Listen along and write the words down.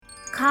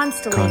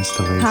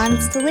Constellation.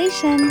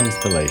 Constellation.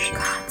 Constellation.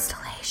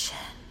 Constellation.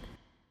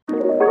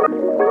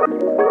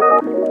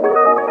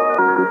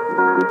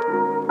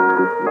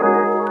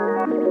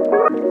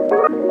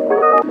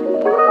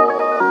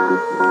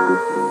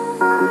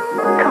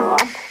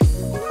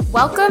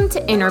 Welcome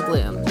to Inner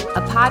Bloom,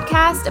 a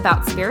podcast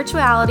about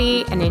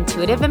spirituality and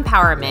intuitive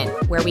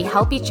empowerment where we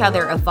help each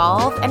other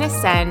evolve and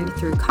ascend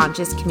through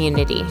conscious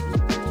community.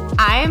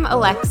 I'm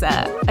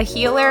Alexa, a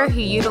healer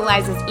who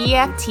utilizes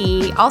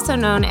EFT, also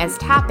known as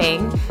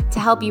tapping, to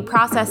help you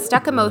process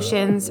stuck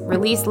emotions,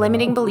 release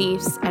limiting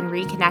beliefs, and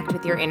reconnect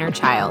with your inner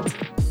child.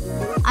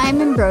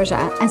 I'm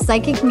Ambrosia, a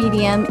psychic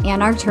medium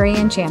and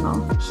Arcturian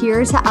channel,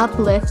 here to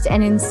uplift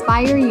and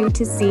inspire you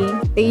to see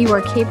that you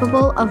are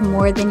capable of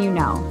more than you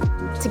know.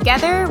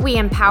 Together, we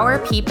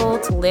empower people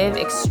to live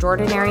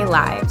extraordinary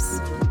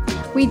lives.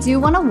 We do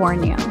want to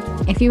warn you,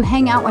 if you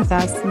hang out with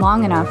us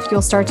long enough,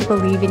 you'll start to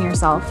believe in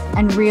yourself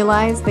and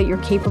realize that you're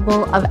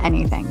capable of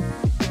anything.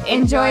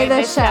 Enjoy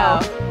the show.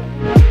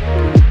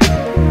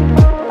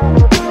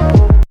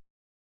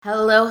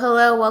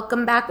 Hello.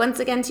 Welcome back once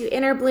again to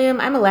Inner Bloom.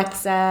 I'm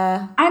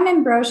Alexa. I'm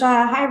Ambrosia.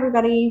 Hi,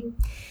 everybody.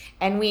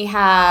 And we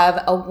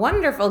have a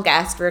wonderful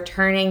guest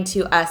returning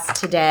to us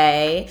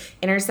today.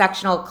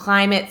 Intersectional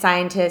climate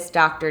scientist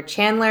Dr.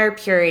 Chandler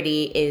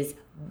Purity is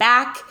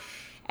back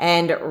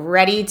and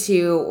ready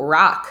to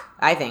rock,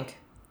 I think.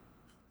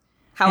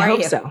 How are you? I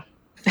hope so.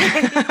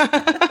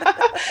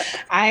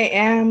 I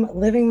am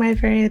living my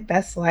very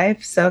best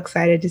life. So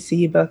excited to see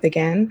you both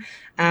again.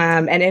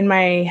 And in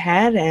my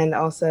head and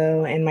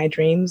also in my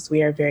dreams,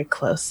 we are very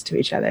close to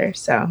each other.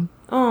 So,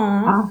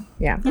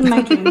 yeah. In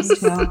my dreams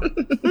too.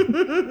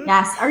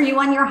 Yes. Are you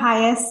on your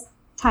highest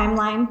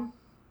timeline?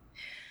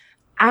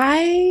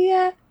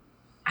 I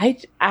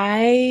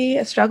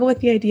struggle with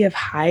the idea of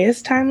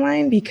highest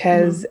timeline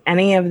because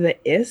any of the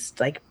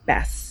like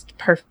best,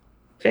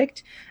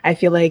 perfect, I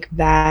feel like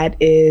that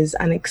is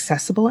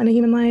inaccessible in a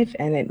human life,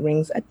 and it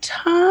rings a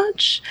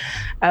touch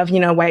of,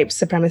 white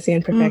supremacy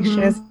and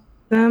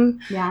perfectionism.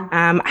 Yeah.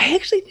 I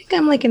actually think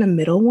I'm like in a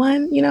middle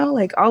one,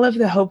 like all of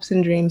the hopes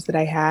and dreams that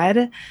I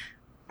had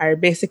are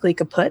basically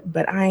kaput,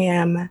 but I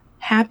am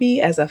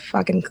happy as a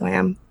fucking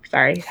clam.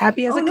 Sorry,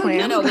 happy as a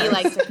clam. No, we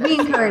like to. We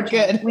encourage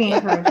it. We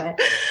encourage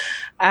it.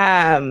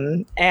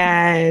 And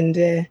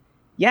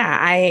yeah,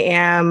 I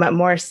am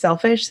more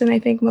selfish than I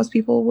think most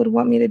people would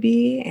want me to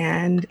be.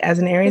 And as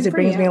an Aries, it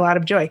brings me a lot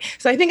of joy.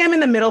 So I think I'm in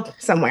the middle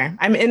somewhere.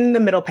 I'm in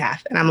the middle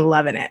path and I'm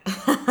loving it.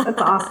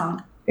 That's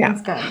awesome. Yeah.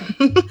 That's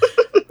good.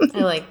 I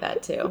like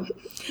that too.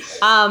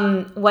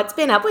 What's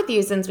been up with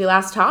you since we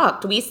last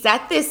talked? We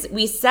set this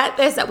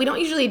up. We don't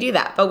usually do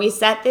that, but we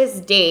set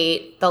this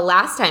date the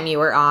last time you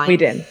were on. We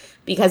did.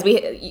 Because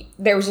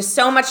there was just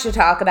so much to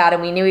talk about,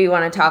 and we knew we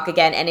want to talk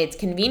again, and it's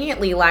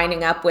conveniently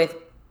lining up with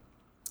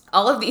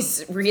all of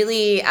these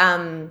really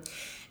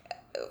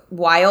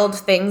wild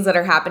things that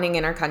are happening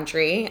in our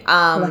country.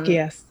 Lucky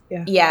us.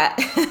 Yeah.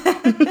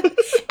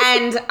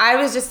 And I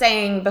was just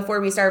saying before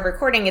we started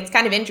recording, it's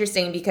kind of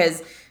interesting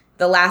because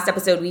the last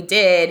episode we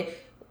did,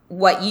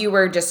 what you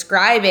were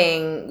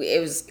describing,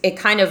 it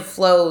kind of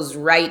flows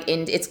right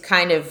in. It's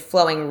kind of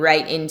flowing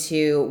right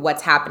into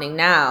what's happening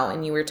now.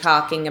 And you were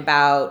talking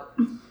about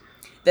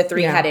the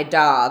three-headed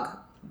dog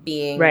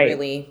being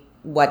really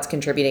what's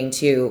contributing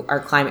to our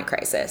climate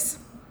crisis.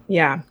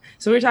 Yeah.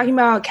 So we're talking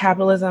about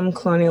capitalism,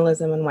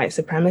 colonialism, and white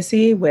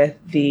supremacy, with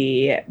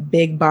the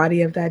big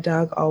body of that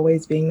dog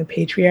always being the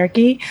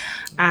patriarchy,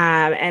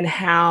 and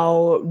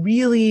how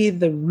really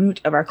the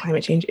root of our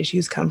climate change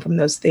issues come from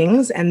those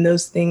things. And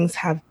those things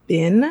have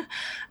been,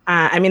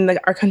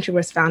 our country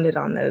was founded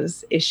on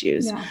those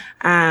issues. Yeah.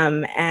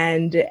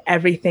 And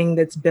everything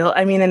that's built,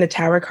 in the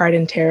Tower card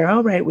in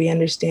tarot, right, we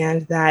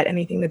understand that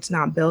anything that's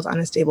not built on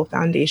a stable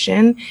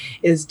foundation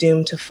is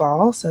doomed to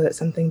fall so that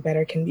something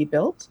better can be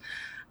built.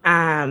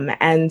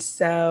 And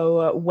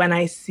so when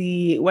I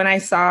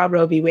saw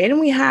Roe v. Wade, and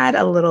we had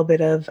a little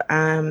bit of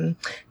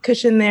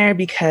cushion there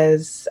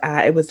because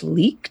it was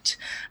leaked,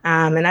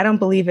 and I don't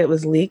believe it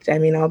was leaked.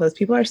 All those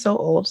people are so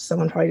old.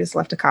 Someone probably just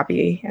left a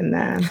copy in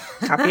the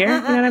copier. You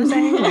know what I'm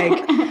saying? Like,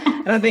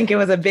 I don't think it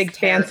was a big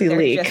fancy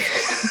leak.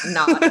 Just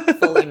not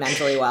fully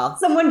mentally well.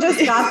 Someone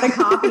just got the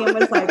copy and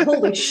was like,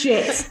 "Holy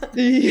shit!"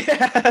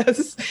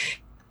 Yes.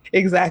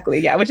 Exactly.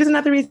 Yeah. Which is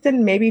another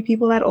reason maybe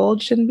people that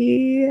old shouldn't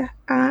be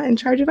in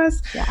charge of us.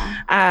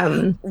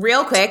 Yeah.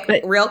 Real quick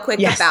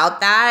yes. about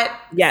that.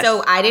 Yes.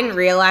 So I didn't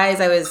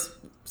realize I was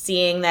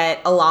seeing that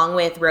along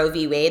with Roe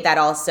v. Wade, that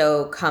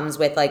also comes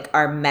with like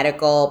our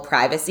medical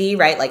privacy,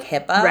 right? Like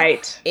HIPAA.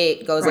 Right.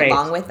 It goes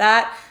along with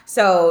that.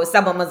 So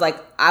someone was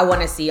like, I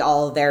want to see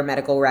all of their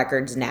medical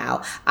records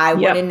now. I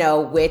want to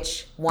know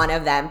which one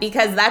of them,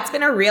 because that's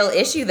been a real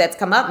issue that's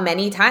come up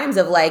many times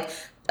of like,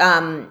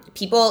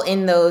 people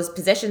in those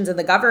positions in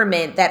the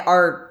government that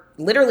are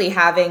literally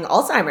having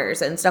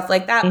Alzheimer's and stuff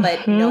like that,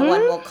 but no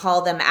one will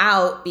call them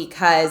out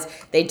because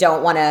they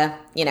don't want to,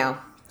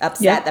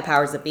 upset the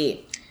powers that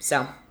be.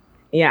 So,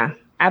 yeah,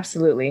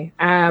 absolutely.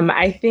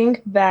 I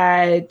think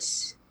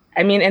that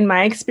I mean, in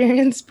my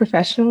experience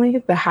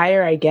professionally, the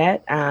higher I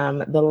get,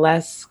 the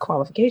less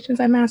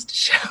qualifications I'm asked to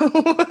show.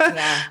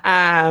 Yeah.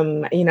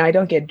 I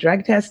don't get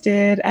drug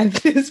tested at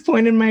this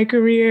point in my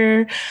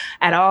career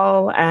at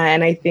all.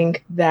 And I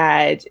think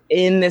that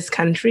in this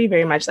country,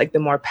 very much like the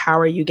more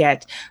power you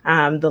get,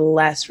 the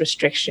less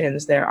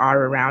restrictions there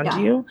are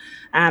around you.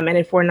 And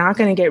if we're not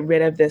going to get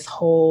rid of this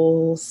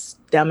whole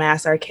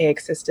dumbass archaic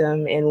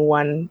system in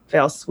one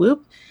fell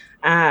swoop,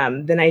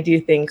 then I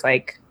do think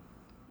like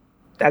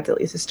that's at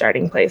least a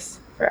starting place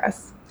for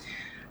us.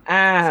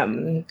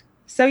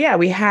 So yeah,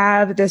 we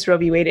have this Roe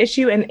v. Wade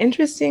issue. And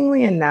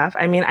interestingly enough,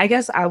 I mean, I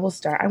guess I will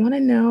start. I want to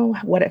know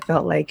what it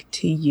felt like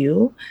to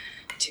you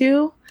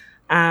too,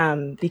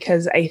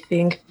 because I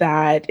think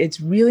that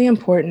it's really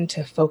important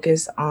to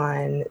focus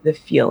on the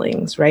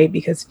feelings, right?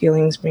 Because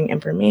feelings bring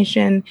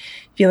information,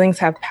 feelings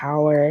have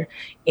power.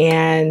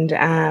 And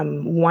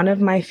one of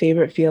my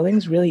favorite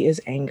feelings really is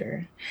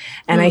anger.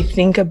 And I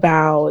think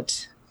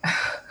about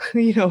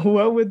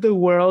what would the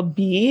world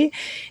be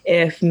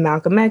if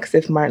Malcolm X,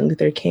 if Martin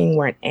Luther King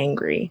weren't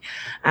angry?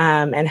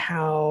 And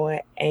how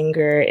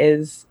anger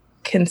is,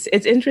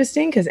 it's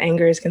interesting because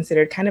anger is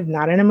considered kind of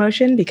not an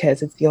emotion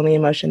because it's the only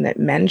emotion that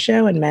men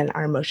show and men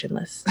are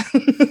emotionless.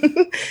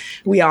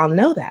 We all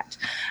know that.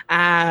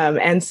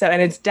 And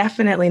it's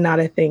definitely not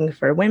a thing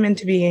for women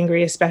to be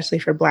angry, especially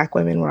for Black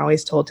women. We're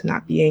always told to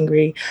not be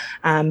angry,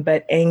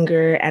 but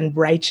anger and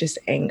righteous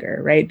anger,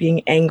 right?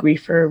 Being angry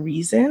for a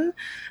reason.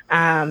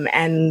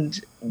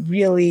 And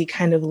really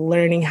kind of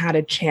learning how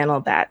to channel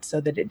that so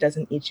that it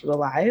doesn't eat you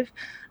alive.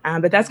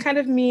 But that's kind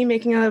of me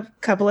making a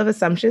couple of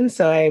assumptions.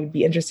 So I'd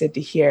be interested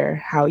to hear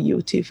how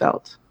you two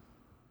felt.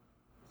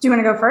 Do you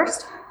want to go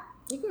first?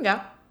 You can go.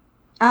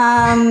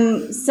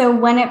 So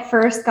when it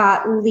first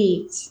got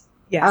leaked,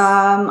 yes.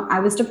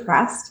 I was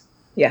depressed.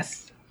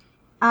 Yes.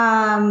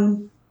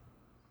 And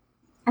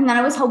then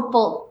I was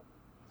hopeful.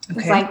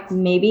 Okay. It's like,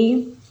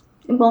 maybe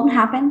it won't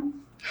happen.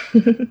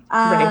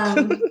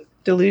 Right.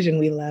 Delusion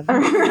we love.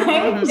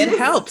 Right? It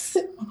helps.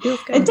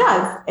 It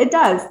does. It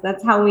does.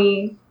 That's how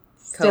we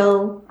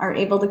still are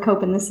able to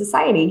cope in this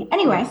society.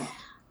 Anyway,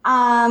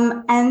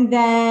 and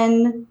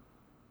then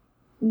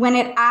when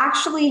it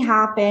actually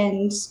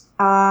happened,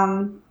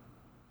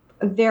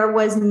 there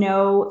was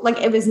no,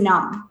 it was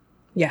numb.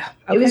 Yeah.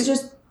 Okay. It was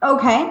just,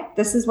 okay,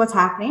 this is what's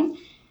happening.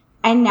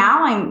 And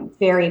now I'm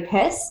very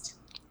pissed.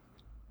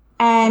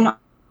 And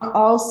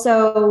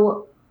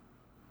also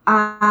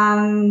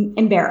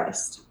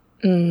embarrassed.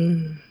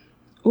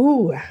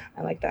 Ooh,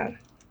 I like that.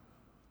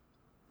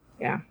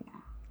 Yeah.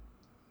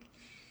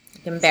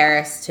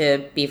 Embarrassed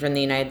to be from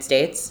the United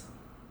States?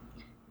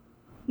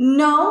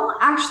 No,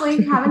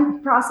 actually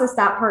haven't processed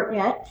that part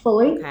yet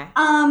fully. Okay.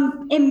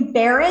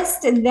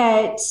 Embarrassed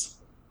that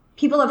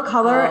people of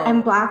color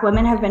and Black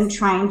women have been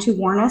trying to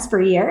warn us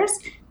for years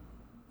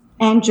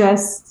and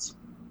just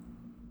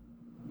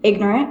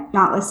ignorant,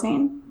 not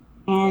listening.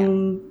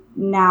 And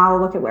now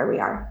look at where we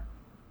are.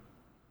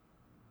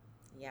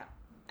 Yeah,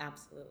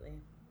 absolutely.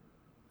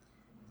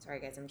 Sorry,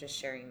 guys, I'm just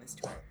sharing this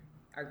to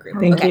our group.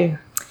 Thank you.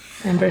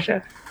 And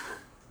Brisha.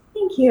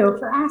 Thank you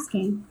for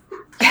asking.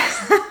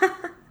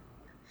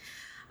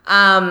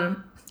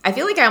 I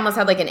feel like I almost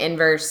had an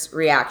inverse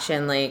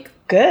reaction.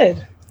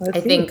 Good. I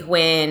think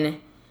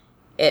when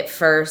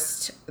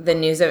the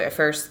news of it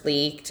first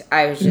leaked,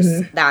 I was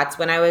just, that's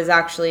when I was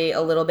actually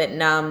a little bit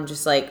numb,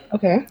 just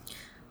okay,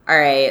 all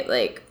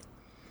right,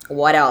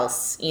 what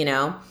else,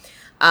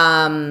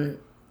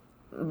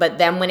 But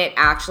then when it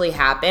actually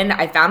happened,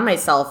 I found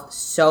myself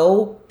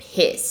so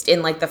pissed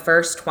in the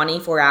first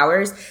 24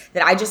 hours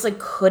that I just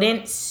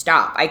couldn't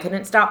stop. I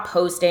couldn't stop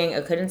posting.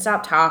 I couldn't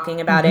stop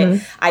talking about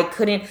it. I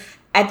couldn't.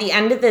 At the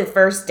end of the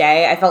first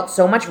day, I felt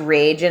so much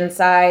rage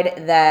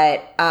inside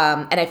that,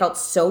 and I felt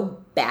so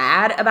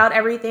bad about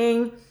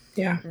everything.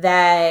 Yeah.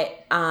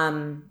 That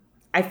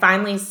I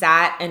finally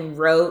sat and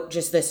wrote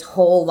just this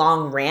whole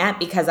long rant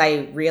because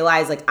I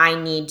realized I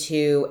need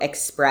to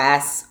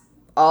express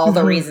all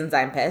the reasons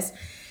I'm pissed.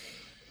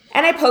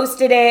 And I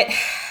posted it,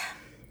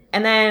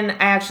 and then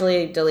I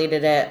actually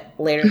deleted it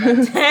later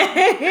that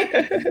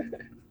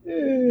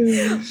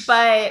day.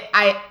 But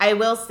I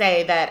will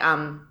say that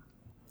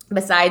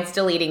besides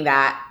deleting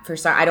that,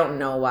 I don't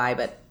know why,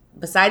 but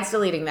besides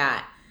deleting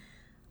that,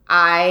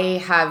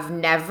 I have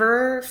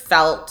never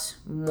felt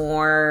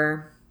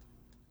more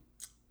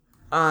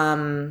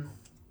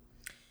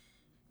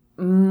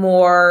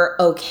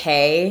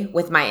okay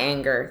with my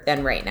anger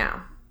than right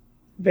now.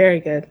 Very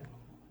good.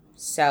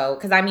 So,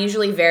 because I'm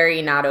usually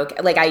very not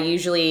okay. I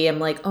usually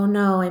am oh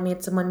no, I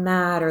made someone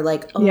mad, or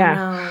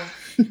no.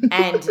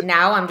 And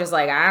now I'm just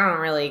I don't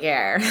really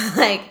care.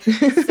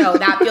 So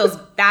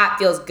that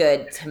feels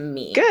good to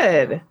me.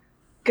 Good.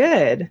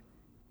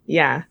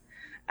 Yeah.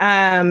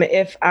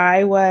 If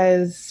I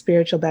was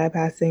spiritual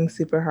bypassing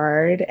super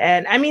hard,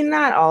 and I mean,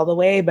 not all the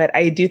way, but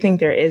I do think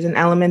there is an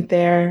element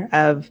there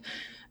of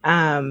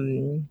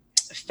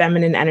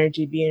feminine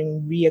energy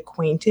being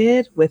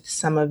reacquainted with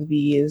some of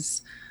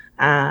these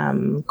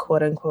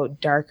quote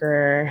unquote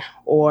darker,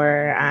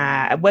 or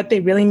what they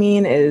really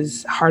mean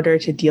is harder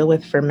to deal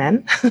with for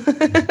men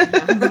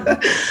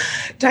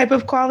type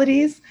of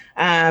qualities.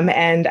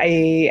 And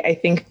I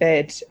think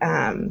that,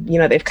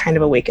 they've kind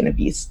of awakened a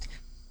beast.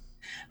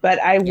 But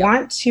I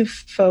want to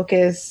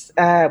focus,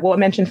 I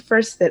mentioned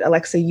first that,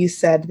 Alexa, you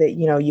said that,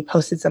 you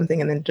posted something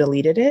and then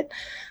deleted it.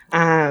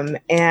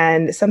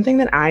 And something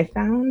that I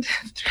found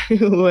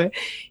through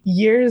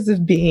years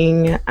of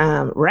being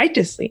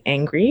righteously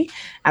angry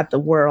at the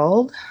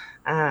world,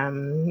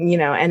 and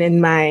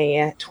in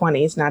my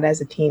 20s, not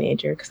as a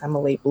teenager, because I'm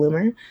a late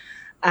bloomer,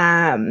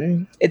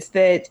 it's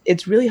that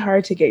it's really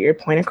hard to get your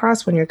point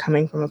across when you're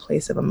coming from a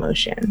place of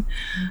emotion.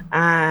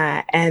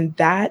 And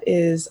that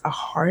is a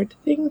hard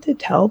thing to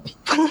tell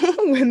people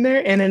when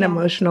they're in an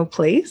emotional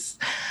place.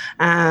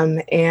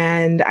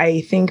 And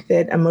I think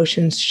that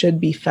emotions should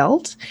be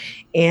felt.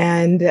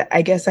 And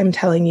I guess I'm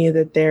telling you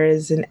that there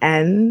is an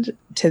end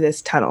to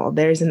this tunnel.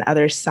 There's an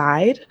other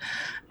side.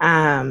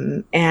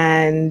 And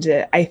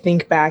I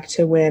think back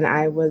to when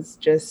I was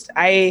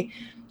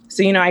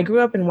I grew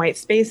up in white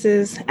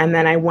spaces, and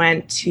then I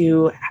went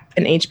to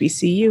an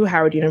HBCU,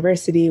 Howard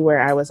University,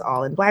 where I was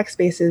all in Black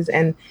spaces.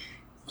 And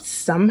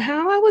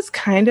somehow I was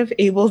kind of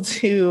able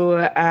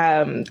to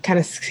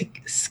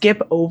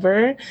skip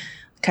over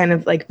kind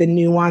of like the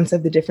nuance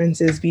of the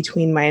differences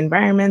between my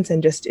environments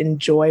and just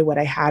enjoy what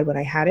I had when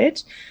I had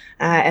it.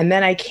 And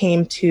then I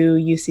came to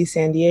UC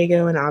San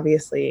Diego, and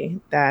obviously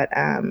that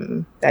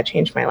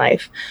changed my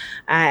life.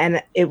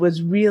 And it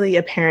was really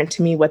apparent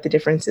to me what the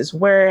differences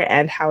were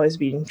and how I was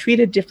being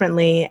treated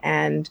differently.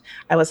 And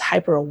I was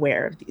hyper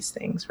aware of these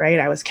things, right?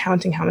 I was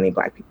counting how many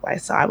Black people I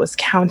saw. I was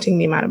counting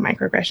the amount of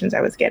microaggressions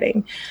I was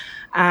getting.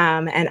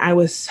 And I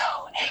was so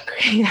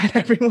angry at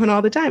everyone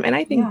all the time. And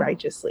I think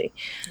righteously,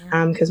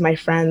 because my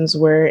friends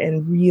were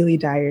in really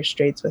dire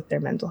straits with their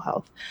mental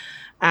health.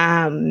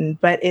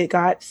 But it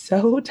got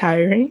so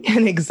tiring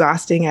and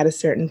exhausting at a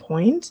certain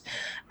point.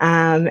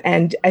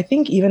 And I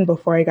think even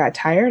before I got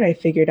tired, I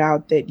figured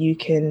out that you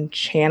can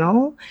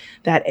channel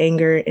that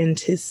anger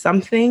into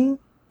something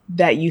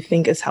that you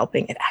think is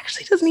helping. It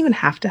actually doesn't even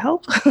have to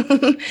help.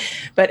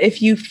 But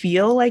if you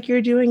feel like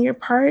you're doing your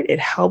part, it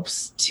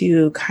helps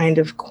to kind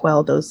of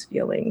quell those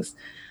feelings.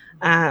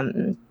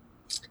 And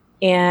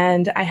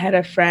I had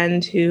a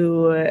friend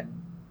who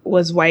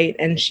was white,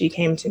 and she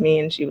came to me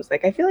and she was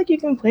like, I feel like you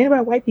complain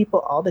about white people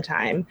all the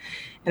time.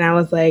 And I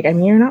was like, I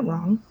mean, you're not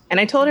wrong.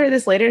 And I told her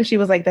this later, and she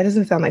was like, that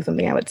doesn't sound like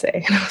something I would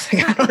say. And I was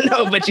like, I don't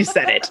know, but you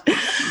said it.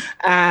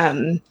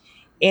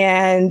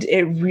 And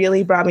it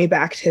really brought me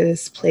back to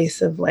this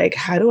place of like,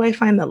 how do I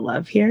find the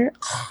love here?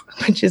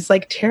 Which is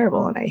like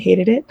terrible, and I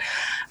hated it.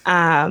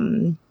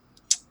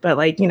 But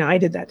like, I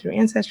did that through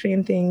Ancestry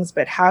and things,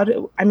 but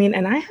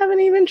and I haven't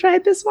even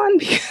tried this one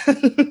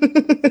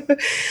because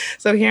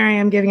so here I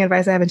am giving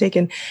advice I haven't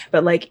taken,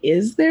 but like,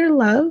 is there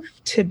love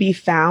to be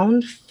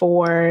found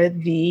or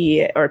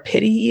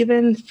pity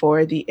even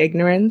for the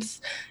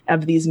ignorance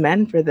of these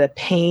men, for the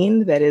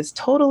pain that is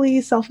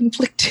totally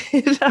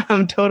self-inflicted,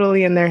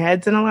 totally in their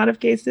heads in a lot of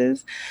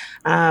cases,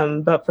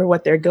 but for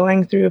what they're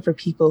going through, for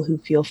people who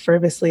feel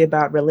fervently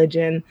about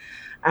religion.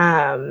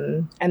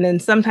 And then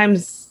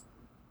sometimes,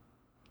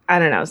 I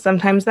don't know,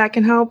 sometimes that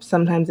can help,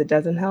 sometimes it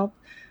doesn't help.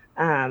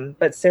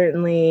 But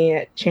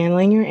certainly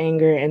channeling your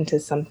anger into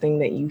something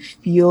that you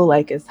feel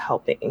like is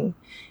helping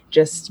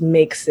just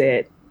makes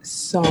it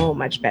so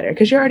much better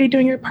because you're already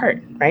doing your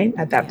part, right?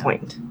 At that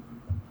point.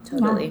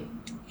 Totally.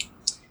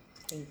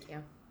 Thank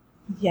you.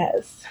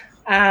 Yes.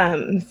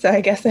 So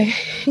I guess I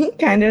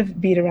kind of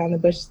beat around the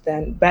bush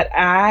then. But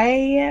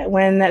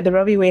when the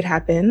Roe v. Wade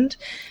happened,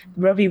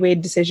 the Roe v.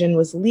 Wade decision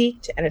was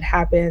leaked and it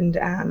happened.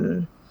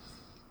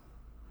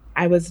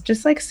 I was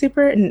just like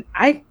super,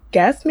 I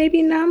guess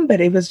maybe numb,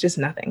 but it was just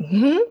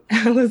nothing.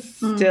 I was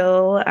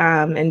still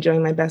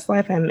enjoying my best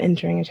life. I'm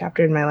entering a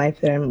chapter in my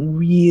life that I'm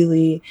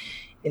really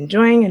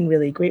enjoying and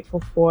really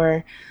grateful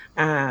for.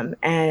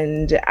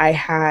 And I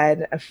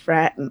had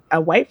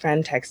a white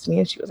friend text me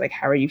and she was like,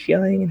 how are you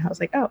feeling? And I was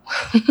like, oh,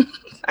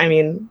 I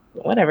mean,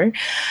 whatever.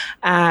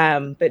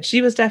 But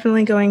she was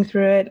definitely going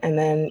through it. And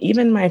then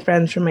even my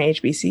friends from my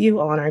HBCU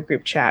all in our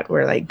group chat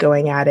were like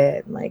going at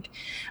it. And like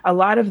a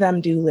lot of them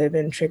do live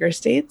in trigger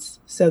states.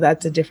 So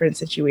that's a different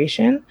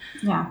situation.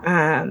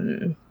 Yeah.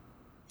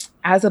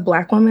 As a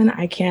Black woman,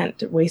 I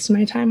can't waste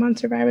my time on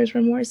survivor's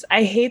remorse.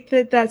 I hate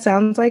that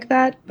sounds like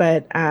that,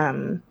 but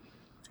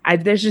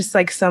there's just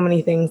like so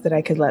many things that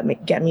I could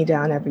get me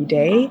down every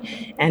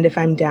day. And if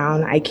I'm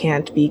down, I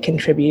can't be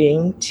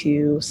contributing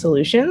to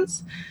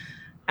solutions.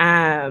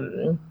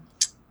 But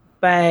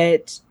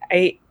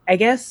I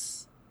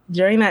guess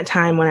during that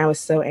time when I was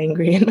so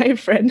angry and my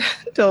friend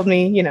told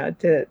me,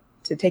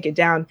 to take it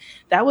down,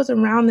 that was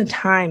around the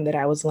time that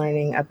I was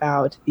learning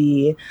about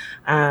the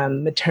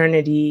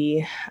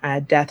maternity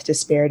death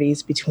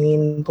disparities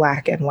between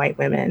Black and white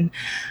women.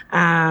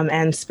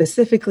 And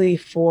specifically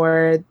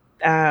for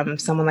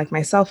someone like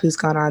myself who's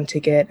gone on to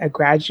get a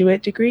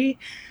graduate degree,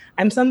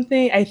 I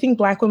think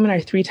Black women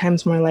are 3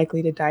 times more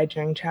likely to die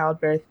during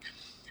childbirth.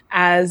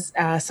 as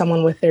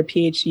someone with their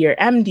PhD or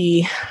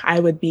MD, I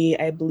would be,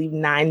 I believe,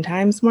 9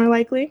 times more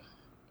likely.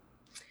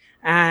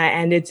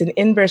 And it's an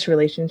inverse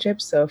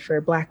relationship. So for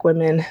Black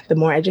women, the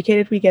more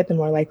educated we get, the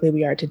more likely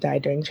we are to die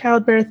during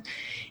childbirth.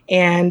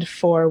 And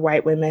for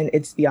white women,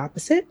 it's the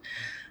opposite.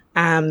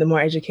 The more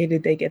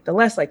educated they get, the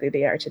less likely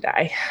they are to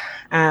die.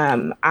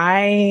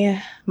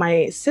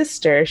 My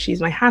sister,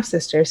 she's my half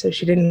sister, so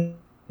she didn't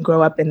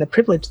grow up in the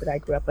privilege that I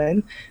grew up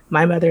in.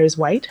 My mother is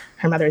white.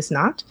 Her mother is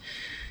not.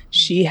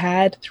 She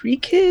had 3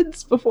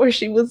 kids before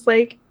she was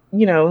 20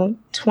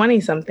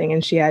 something,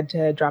 and she had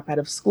to drop out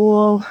of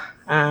school.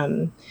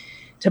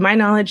 To my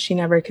knowledge, she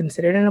never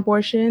considered an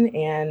abortion.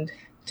 And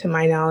to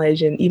my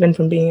knowledge, and even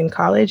from being in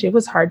college, it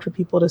was hard for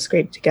people to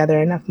scrape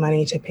together enough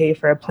money to pay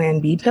for a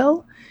Plan B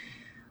pill,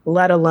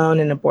 let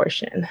alone an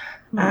abortion.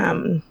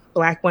 Mm-hmm.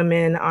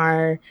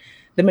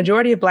 The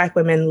majority of Black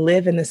women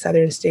live in the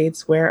southern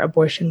states where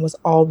abortion was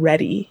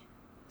already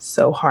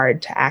so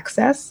hard to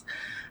access.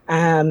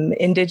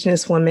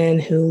 Indigenous women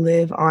who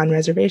live on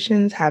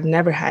reservations have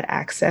never had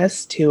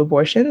access to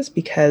abortions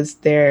because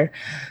their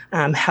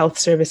health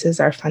services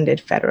are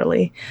funded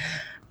federally.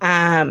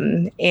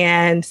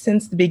 And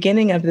since the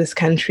beginning of this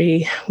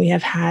country, we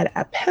have had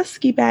a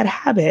pesky bad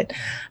habit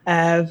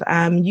of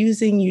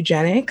using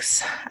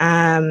eugenics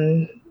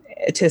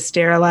to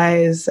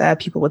sterilize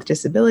people with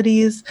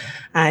disabilities,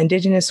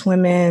 Indigenous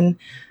women,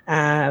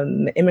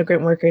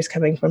 immigrant workers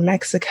coming from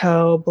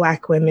Mexico,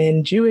 Black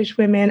women, Jewish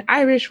women,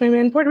 Irish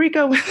women, Puerto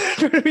Rican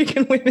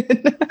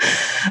women,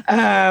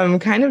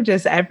 kind of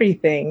just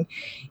everything.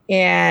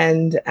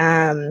 And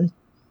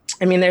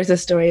there's a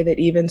story that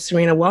even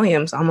Serena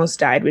Williams almost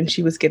died when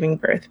she was giving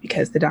birth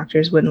because the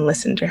doctors wouldn't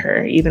listen to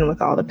her, even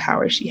with all the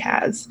power she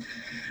has.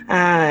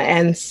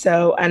 And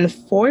so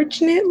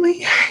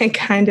unfortunately,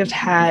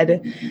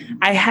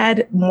 I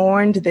had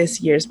mourned this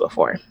years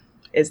before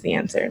is the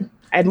answer.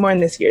 I'd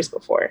mourned this years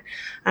before.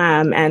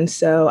 And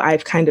so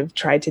I've kind of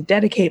tried to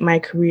dedicate my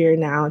career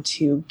now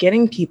to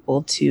getting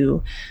people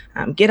to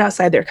get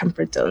outside their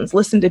comfort zones,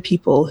 listen to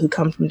people who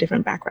come from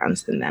different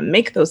backgrounds than them,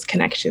 make those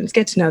connections,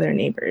 get to know their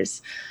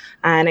neighbors.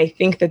 And I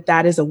think that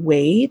that is a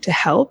way to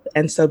help.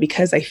 And so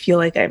because I feel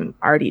like I'm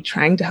already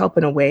trying to help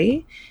in a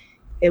way,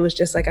 it was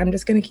just like, I'm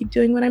just going to keep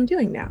doing what I'm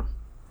doing now.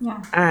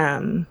 Yeah.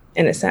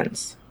 In a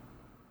sense.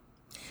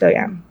 So,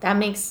 yeah. That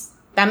makes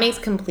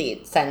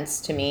complete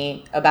sense to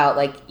me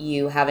about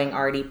you having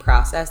already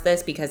processed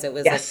this, because it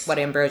was yes. what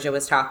Ambrosia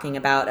was talking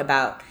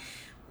about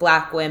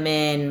Black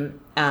women,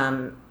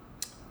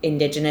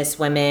 Indigenous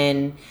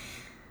women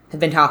have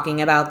been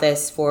talking about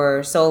this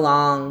for so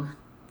long,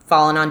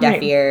 fallen on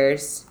deaf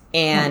ears.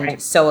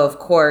 And so, of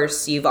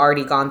course, you've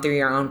already gone through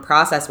your own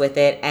process with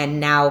it. And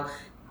now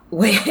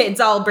it's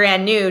all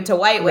brand new to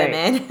white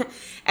women.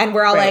 And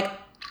we're all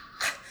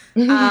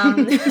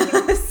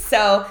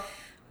so,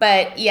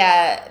 but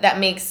yeah, that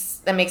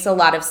makes a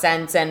lot of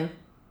sense. And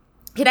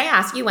can I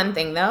ask you one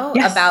thing though,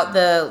 yes. about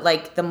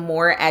the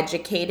more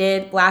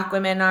educated Black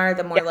women are,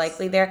 the more yes.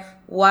 likely they're,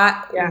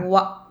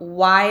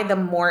 why the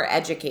more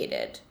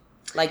educated,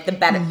 the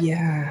better?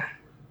 Yeah.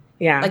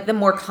 Yeah. The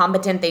more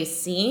competent they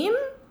seem?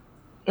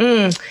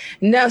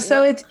 No.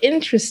 So it's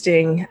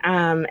interesting.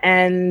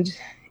 And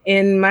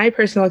in my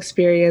personal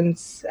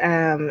experience,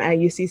 at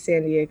UC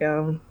San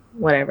Diego,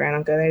 whatever, I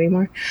don't go there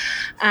anymore.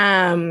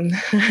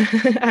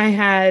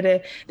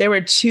 There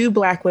were 2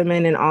 Black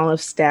women in all of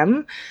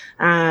STEM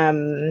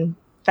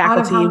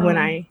faculty when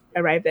I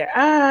arrived there.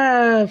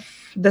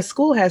 The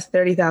school has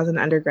 30,000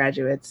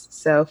 undergraduates,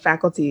 so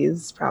faculty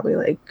is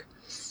probably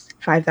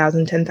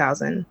 5,000,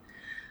 10,000.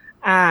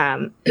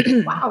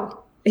 Wow.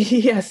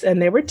 Yes,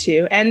 and there were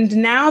 2, and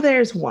now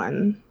there's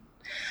 1.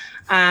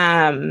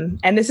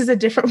 And this is a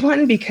different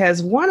one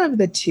because one of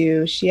the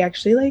 2, she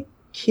actually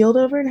keeled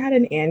over and had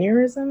an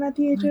aneurysm at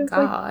the age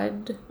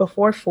of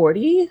before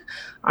 40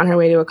 on her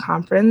way to a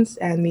conference.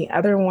 And the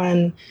other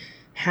one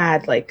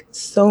had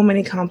so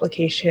many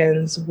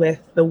complications with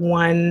the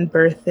one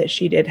birth that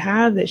she did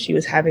have, that she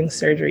was having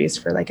surgeries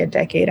for a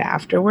decade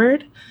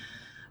afterward.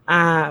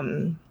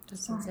 And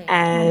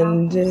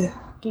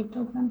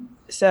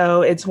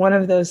so it's one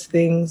of those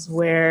things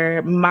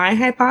where my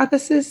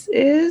hypothesis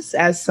is,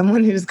 as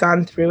someone who's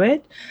gone through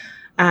it,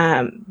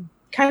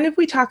 kind of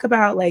we talk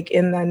about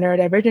in the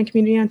neurodivergent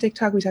community on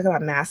TikTok, we talk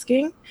about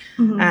masking.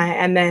 Mm-hmm.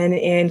 And then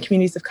in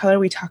communities of color,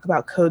 we talk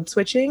about code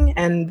switching,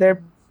 and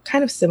they're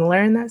kind of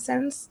similar in that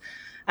sense.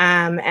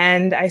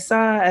 And I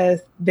saw a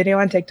video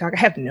on TikTok. I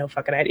have no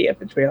fucking idea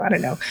if it's real. I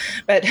don't know.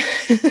 But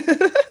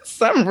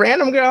some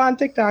random girl on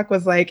TikTok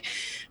was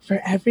for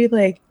every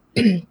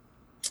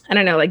I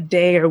don't know,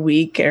 day or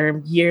week or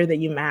year that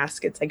you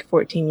mask, it's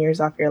 14 years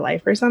off your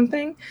life or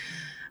something.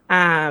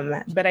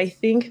 But I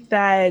think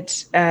that,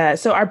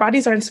 so our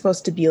bodies aren't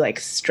supposed to be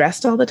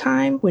stressed all the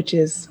time, which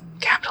is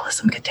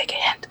capitalism could take a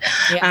hint.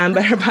 Yeah.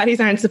 But our bodies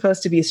aren't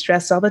supposed to be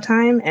stressed all the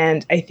time.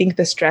 And I think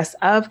the stress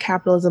of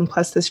capitalism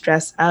plus the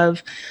stress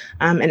of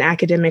an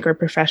academic or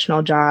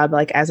professional job,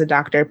 like as a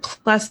doctor,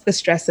 plus the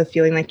stress of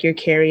feeling like you're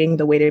carrying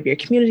the weight of your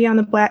community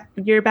on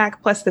your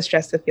back, plus the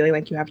stress of feeling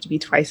like you have to be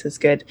twice as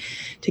good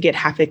to get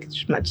half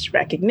as much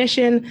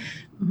recognition.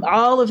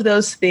 All of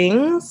those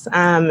things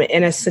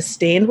in a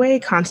sustained way,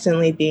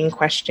 constantly being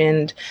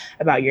questioned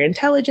about your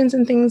intelligence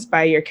and things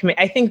by your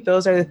I think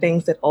those are the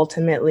things that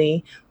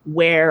ultimately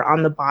wear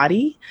on the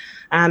body.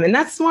 And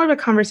that's more of a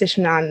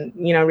conversation on,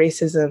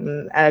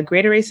 racism,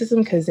 greater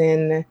racism, because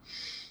in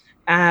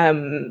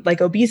like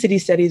obesity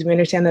studies, we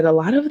understand that a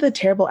lot of the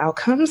terrible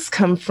outcomes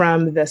come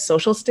from the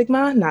social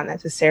stigma, not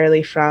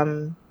necessarily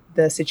from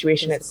the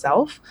situation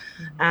itself.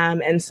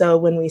 And so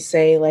when we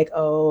say like,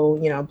 oh,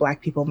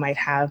 Black people might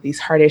have these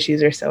heart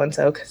issues or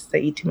so-and-so because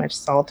they eat too much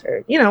salt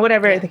or,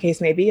 whatever the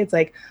case may be, it's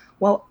like,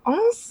 well,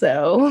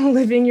 also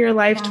living your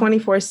life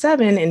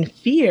 24/7 in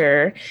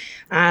fear,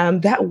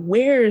 that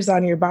wears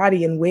on your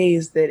body in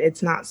ways that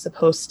it's not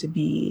supposed to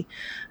be,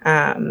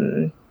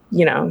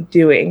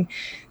 doing.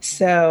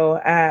 So,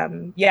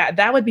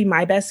 that would be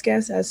my best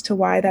guess as to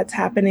why that's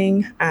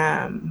happening.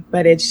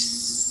 But it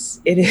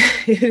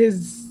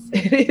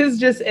is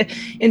just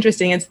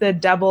interesting. It's the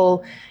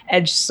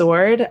double-edged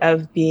sword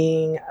of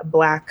being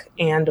Black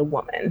and a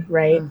woman,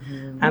 right?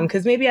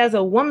 Because maybe as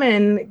a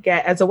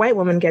white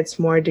woman gets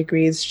more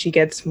degrees, she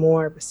gets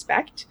more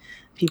respect.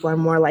 People are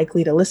more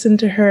likely to listen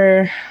to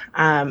her.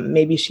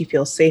 Maybe she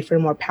feels safer,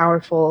 more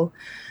powerful.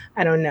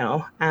 I don't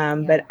know.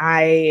 But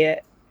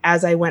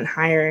as I went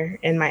higher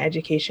in my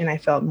education, I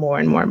felt more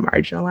and more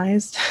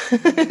marginalized.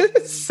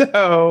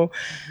 So,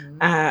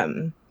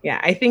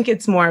 I think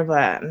it's more of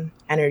a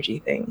energy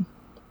thing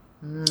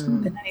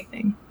than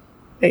anything.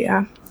 But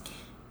yeah.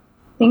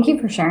 Thank you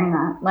for sharing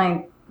that.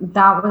 Like,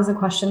 that was a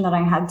question that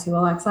I had too,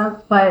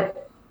 Alexa,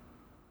 but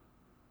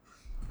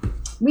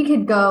I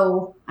could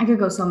go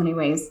so many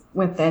ways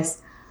with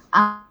this.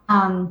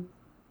 And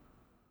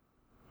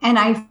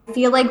I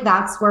feel like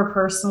that's where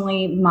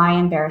personally my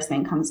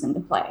embarrassment comes into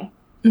play.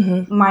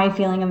 My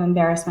feeling of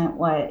embarrassment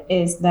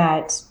is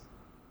that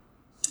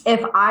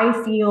if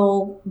I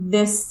feel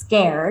this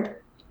scared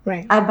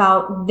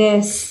about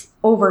this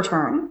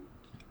overturn,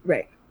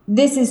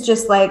 this is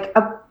just like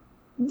a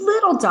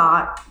little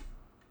dot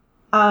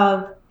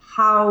of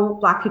how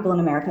Black people in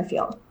America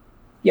feel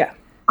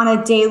on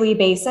a daily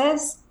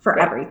basis for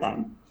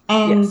everything.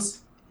 And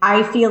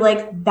I feel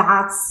like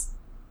that's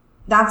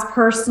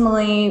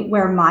personally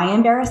where my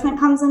embarrassment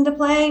comes into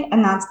play.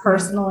 And that's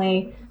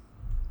personally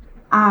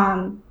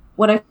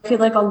what I feel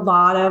like a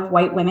lot of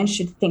white women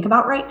should think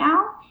about right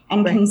now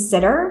and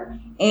consider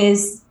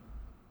is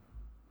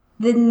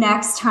the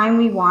next time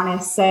we want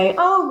to say,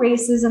 oh,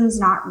 racism's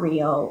not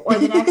real, or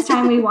the next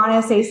time we want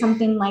to say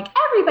something like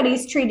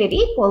everybody's treated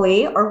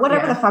equally, or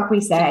whatever the fuck we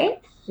say,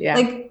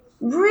 like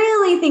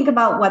really think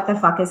about what the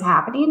fuck is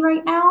happening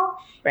right now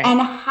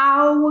and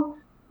how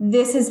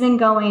this has been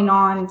going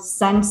on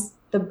since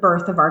the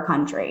birth of our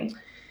country.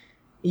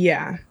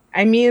 Yeah.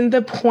 I mean,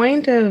 the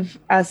point of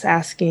us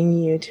asking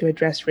you to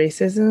address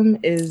racism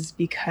is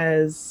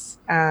because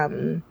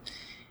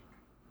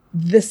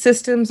the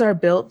systems are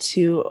built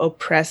to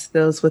oppress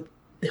those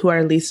who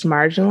are least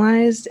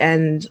marginalized.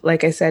 And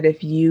like I said,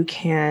 if you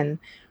can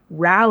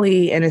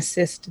rally and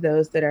assist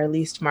those that are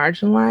least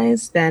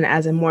marginalized, then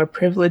as a more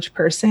privileged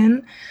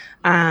person,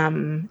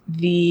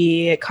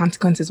 the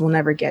consequences will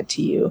never get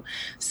to you.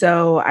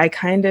 So I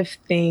kind of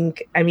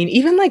think, I mean,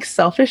 even like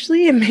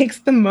selfishly, it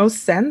makes the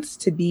most sense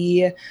to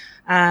be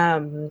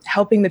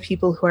helping the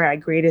people who are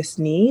at greatest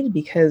need,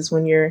 because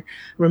when you're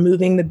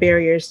removing the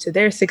barriers to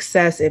their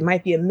success, it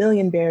might be 1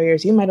 million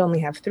barriers. You might only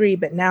have 3,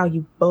 but now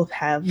you both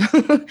have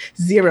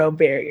 0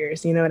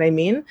 barriers. You know what I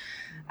mean?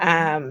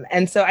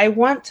 And so I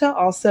want to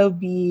also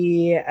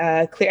be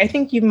clear. I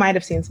think you might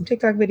have seen some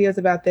TikTok videos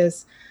about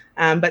this.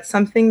 But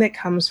something that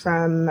comes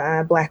from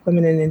Black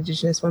women and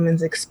Indigenous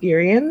women's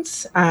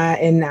experience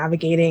in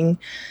navigating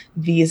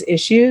these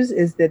issues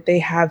is that they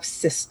have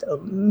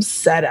systems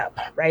set up,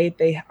 right?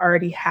 They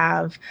already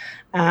have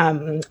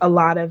a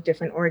lot of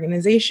different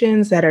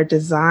organizations that are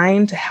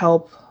designed to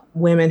help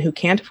women who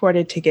can't afford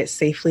it to get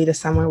safely to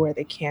somewhere where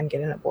they can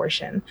get an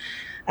abortion.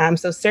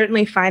 So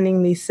certainly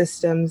finding these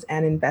systems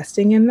and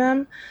investing in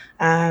them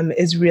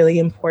is really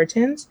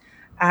important.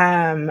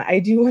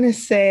 I do want to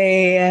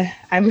say,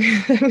 I'm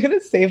going to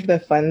save the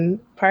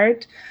fun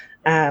part.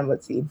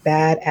 Let's see,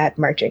 bad at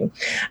marching.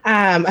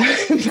 But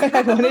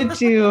I wanted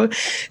to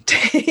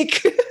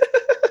take...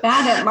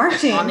 Bad at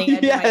marching. On the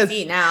edge of my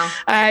seat now.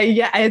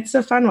 Yeah, it's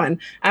a fun one.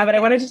 But I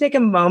wanted to take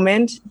a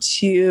moment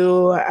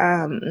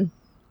to...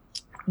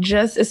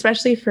 just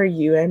especially for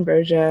you,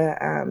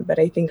 Ambrosia, but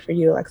I think for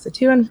you, Alexa,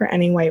 too, and for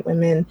any white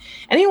woman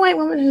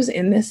who's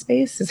in this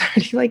space is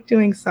already like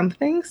doing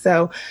something.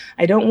 So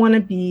I don't want to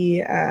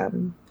be, I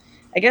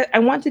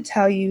want to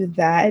tell you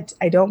that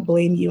I don't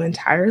blame you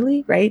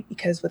entirely, right?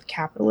 Because with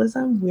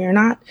capitalism, we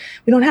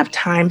don't have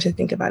time to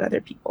think about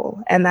other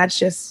people. And that's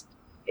just,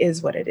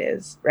 is what it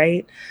is,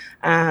 right?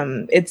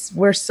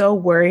 We're so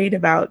worried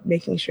about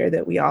making sure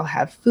that we all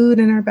have food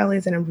in our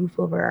bellies and a roof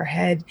over our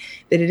head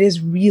that it is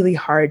really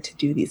hard to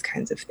do these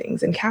kinds of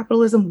things. And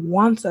capitalism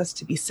wants us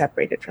to be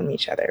separated from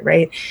each other,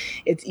 right?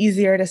 It's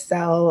easier to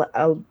sell,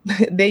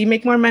 they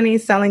make more money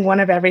selling one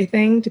of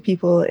everything to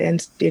people in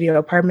studio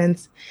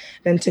apartments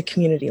than to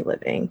community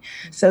living.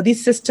 So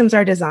these systems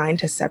are designed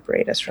to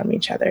separate us from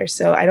each other.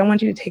 So I don't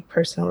want you to take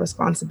personal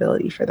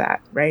responsibility for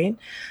that, right?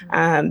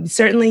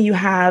 Certainly you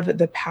have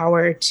the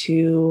power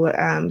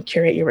to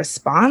curate your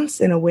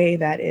response in a way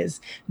that is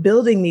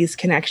building these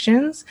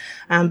connections.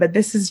 But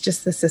this is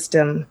just the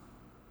system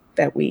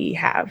that we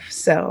have.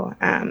 So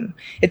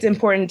it's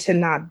important to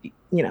not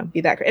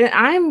be that great. And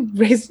I'm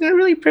raised in a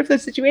really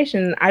privileged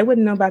situation. I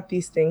wouldn't know about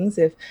these things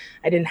if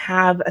I didn't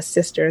have a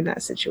sister in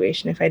that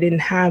situation, if I didn't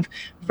have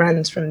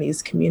friends from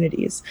these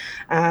communities.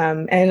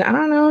 And I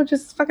don't know,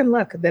 just fucking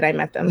luck that I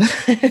met them.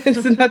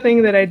 It's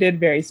nothing that I did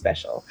very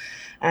special.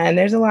 And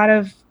there's a lot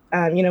of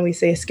we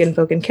say skin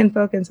folk and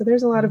kinfolk. And so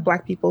there's a lot of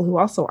Black people who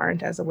also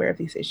aren't as aware of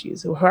these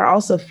issues, who are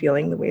also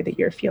feeling the way that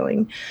you're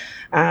feeling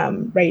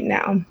right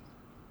now.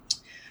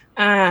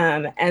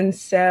 And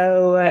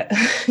so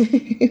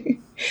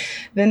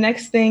the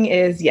next thing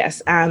is,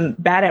 yes,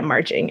 bad at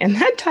marching. And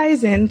that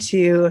ties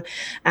into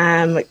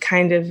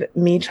kind of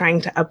me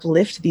trying to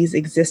uplift these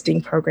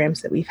existing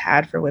programs that we've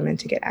had for women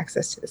to get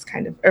access to this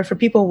kind of, or for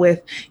people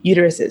with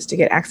uteruses to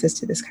get access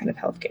to this kind of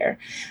healthcare.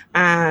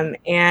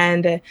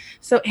 And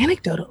so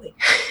anecdotally,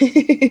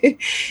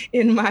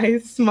 in my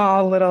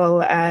small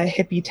little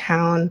hippie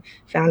town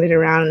founded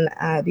around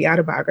the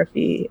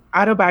autobiography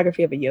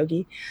of a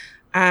yogi,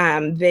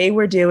 they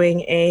were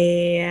doing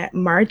a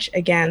march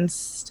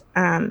against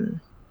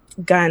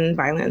gun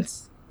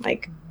violence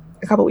like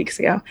a couple weeks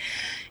ago.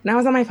 And I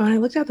was on my phone, I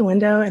looked out the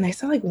window and I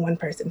saw like one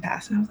person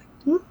pass and I was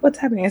like, what's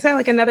happening? I saw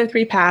like another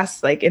 3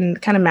 pass, like in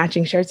kind of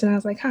matching shirts. And I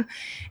was like, huh.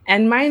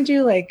 And mind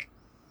you, like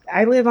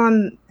I live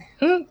on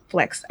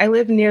flex. I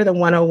live near the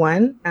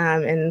 101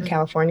 in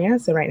California,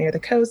 so right near the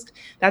coast.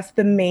 That's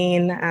the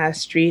main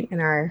street in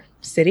our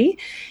city,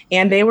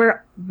 and they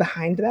were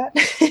behind that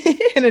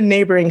in a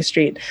neighboring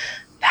street.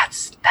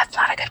 That's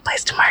not a good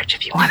place to march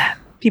if you want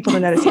people to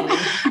notice you.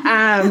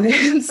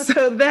 And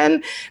so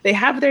then they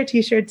have their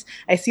T-shirts.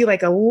 I see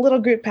like a little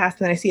group pass,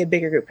 and then I see a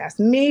bigger group pass,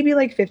 maybe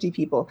like 50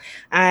 people.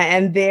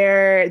 And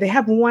they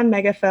have one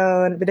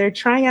megaphone, but they're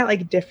trying out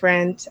like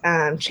different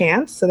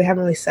chants. So they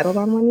haven't really settled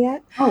on one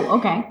yet. Oh,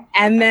 okay.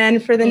 And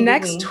then for the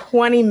next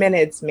 20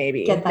 minutes,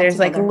 maybe there's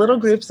like little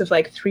groups of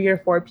like 3 or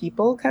 4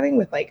 people coming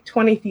with like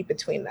 20 feet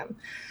between them,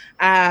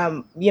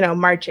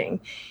 marching.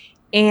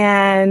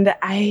 And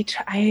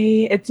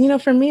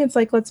it's, for me, it's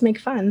like, let's make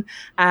fun.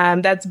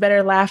 That's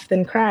better laugh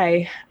than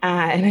cry.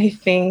 And I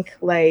think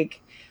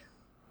like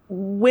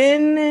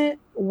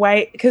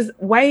because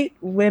white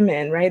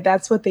women, right,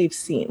 that's what they've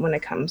seen when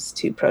it comes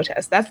to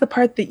protest. That's the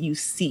part that you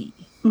see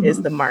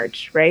is the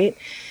march, right?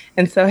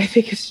 And so I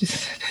think it's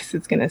just, this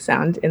is going to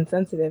sound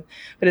insensitive,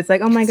 but it's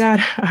like, oh my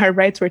God, our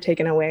rights were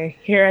taken away.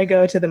 Here I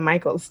go to the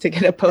Michaels to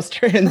get a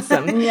poster and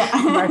some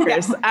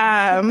markers.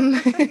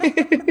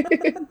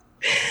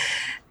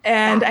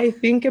 And I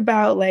think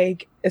about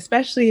like,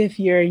 especially if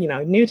you're,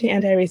 new to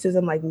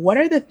anti-racism, like what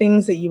are the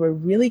things that you were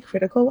really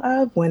critical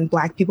of when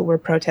Black people were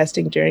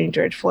protesting during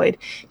George Floyd?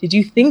 Did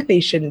you think they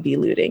shouldn't be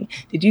looting?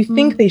 Did you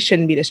think they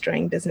shouldn't be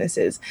destroying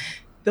businesses?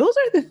 Those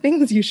are the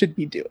things you should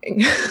be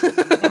doing,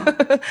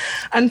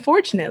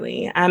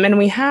 unfortunately. And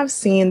we have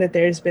seen that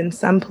there's been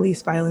some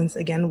police violence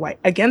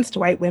against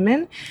white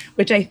women,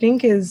 which I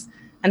think is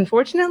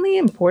unfortunately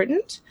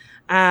important.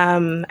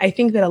 I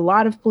think that a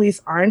lot of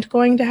police aren't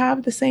going to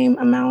have the same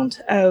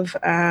amount of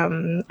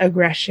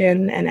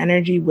aggression and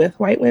energy with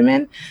white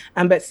women.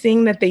 But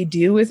seeing that they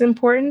do is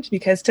important,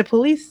 because to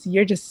police,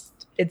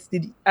 it's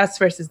us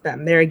versus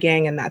them. They're a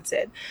gang and that's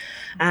it.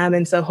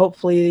 And so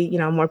hopefully,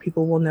 more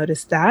people will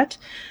notice that.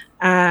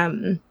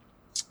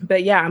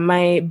 But yeah,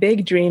 my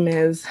big dream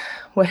is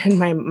when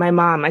my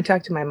mom, I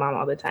talk to my mom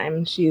all the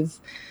time. She's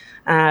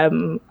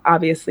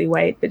obviously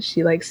white, but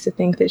she likes to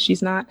think that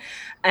she's not.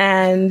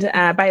 And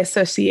by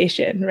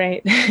association,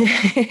 right?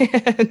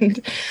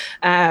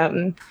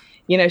 And,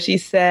 she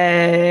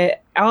said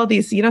all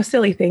these,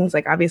 silly things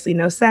like obviously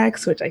no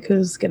sex, which like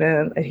who's going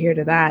to adhere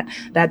to that?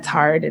 That's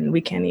hard. And we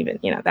can't even,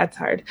 that's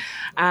hard.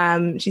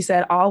 She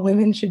said all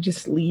women should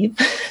just leave.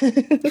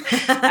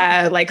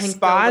 Like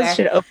spas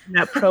should open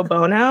up pro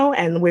bono,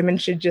 and women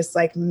should just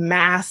like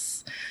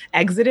mass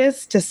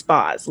exodus to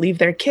spas, leave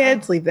their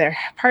kids, leave their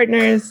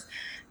partners,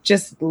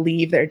 just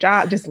leave their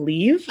job, just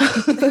leave.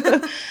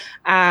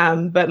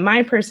 But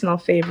my personal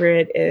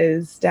favorite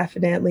is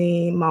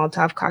definitely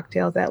Molotov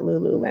cocktails at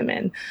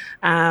Lululemon.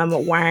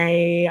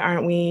 Why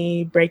aren't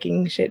we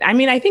breaking shit? I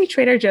mean, I think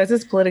Trader Joe's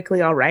is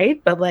politically all right,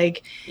 but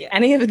like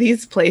any of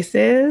these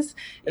places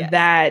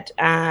that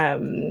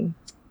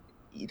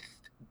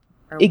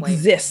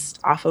exist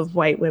off of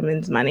white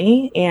women's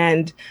money,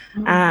 and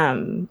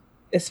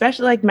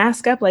especially like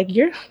mask up, like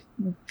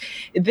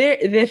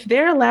if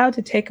they're allowed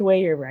to take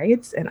away your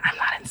rights, and I'm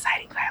not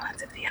inciting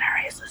violence if the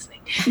NRA is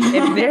listening,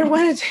 if they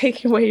want to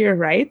take away your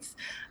rights,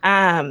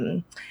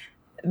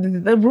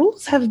 the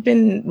rules have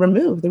been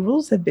removed. The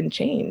rules have been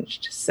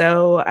changed.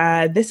 So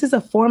this is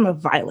a form of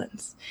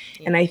violence.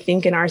 And I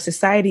think in our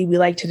society, we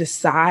like to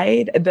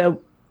decide, the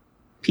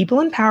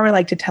people in power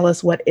like to tell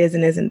us what is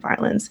and isn't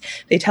violence.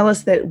 They tell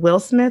us that Will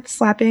Smith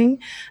slapping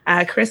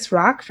Chris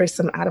Rock for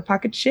some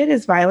out-of-pocket shit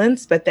is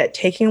violence, but that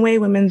taking away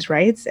women's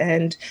rights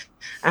and,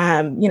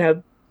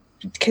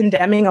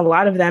 condemning a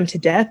lot of them to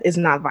death is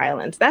not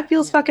violence. That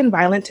feels fucking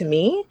violent to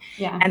me.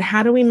 Yeah. And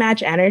how do we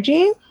match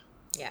energy?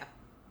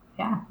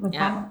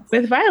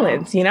 With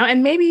violence,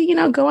 and maybe,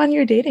 go on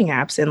your dating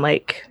apps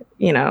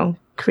and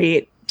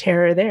create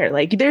terror there.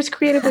 Like, there's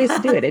creative ways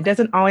to do it. It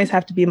doesn't always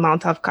have to be a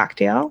Molotov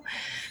cocktail,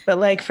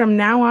 but from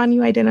now on,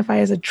 you identify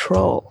as a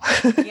troll.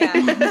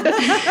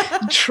 Yeah.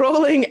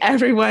 Trolling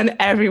everyone,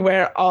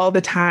 everywhere, all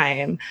the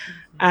time.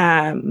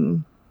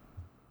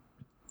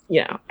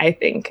 I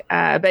think,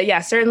 but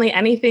yeah, certainly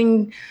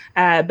anything,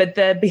 but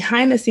the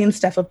behind the scenes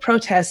stuff of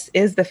protests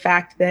is the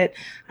fact that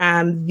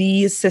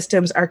these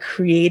systems are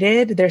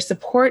created, their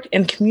support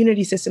and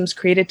community systems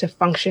created to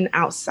function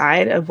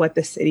outside of what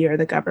the city or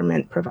the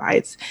government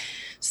provides.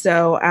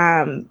 So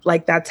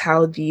that's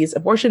how these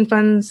abortion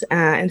funds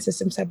and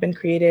systems have been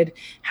created.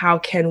 How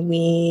can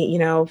we,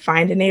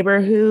 find a neighbor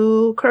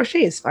who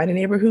crochets, find a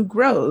neighbor who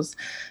grows,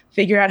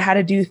 figure out how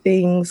to do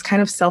things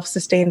kind of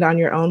self-sustained on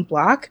your own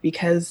block,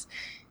 because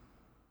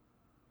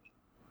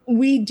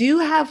we do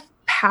have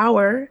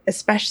power,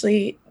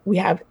 especially we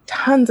have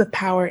tons of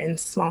power in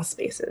small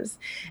spaces.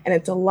 And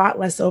it's a lot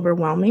less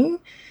overwhelming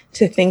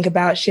to think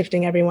about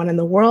shifting everyone in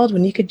the world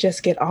when you could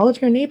just get all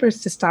of your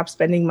neighbors to stop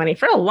spending money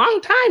for a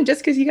long time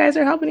just because you guys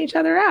are helping each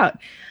other out,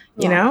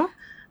 you know?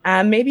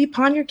 Maybe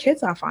pawn your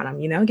kids off on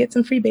them, get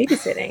some free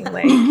babysitting,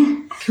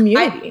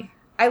 community.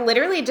 I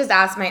literally just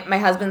asked my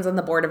husband's on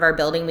the board of our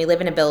building. We live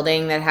in a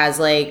building that has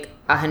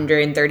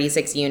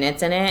 136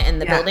 units in it.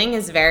 And the building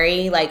is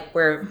very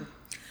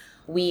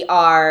we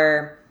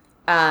are,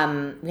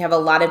 we have a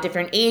lot of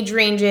different age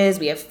ranges.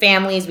 We have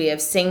families, we have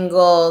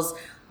singles,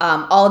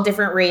 all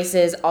different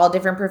races, all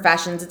different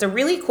professions. It's a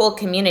really cool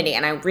community,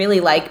 and I really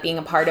like being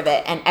a part of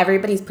it. And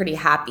everybody's pretty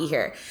happy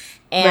here.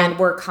 And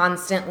we're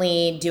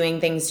constantly doing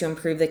things to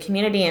improve the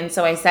community. And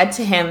so I said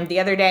to him the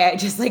other day, I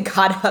just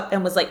got up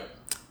and was like,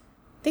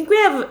 think we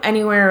have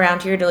anywhere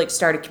around here to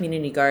start a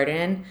community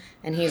garden?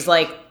 And he's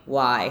like,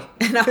 why?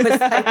 And I was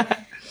like,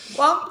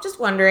 well, just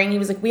wondering. He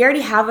was like, we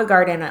already have a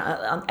garden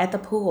at the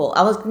pool.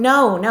 I was like,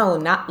 no,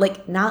 not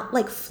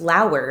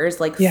flowers,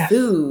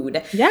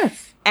 food.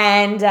 Yes.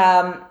 And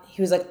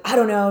he was like, I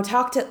don't know,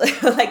 talk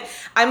to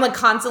I'm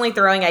constantly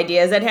throwing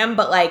ideas at him,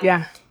 but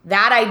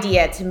that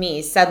idea to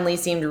me suddenly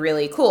seemed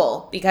really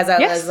cool, because I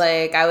was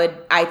like,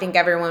 I think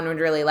everyone would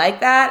really like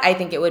that. I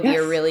think it would be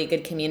a really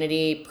good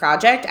community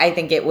project. I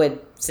think it would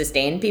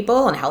sustain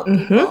people and help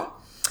people.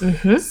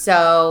 Mm-hmm.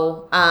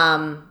 So,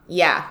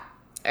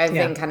 I've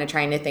been kind of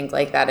trying to think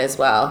like that as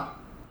well.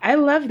 I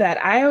love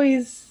that. I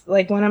always,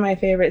 one of my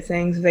favorite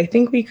sayings is, I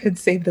think we could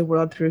save the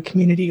world through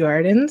community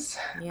gardens.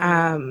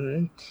 Yeah.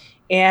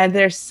 And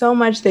there's so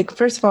much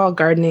first of all,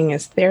 gardening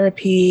is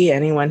therapy.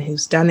 Anyone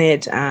who's done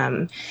it,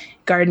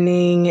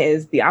 gardening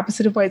is the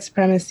opposite of white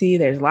supremacy.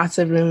 There's lots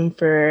of room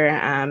for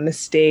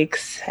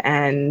mistakes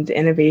and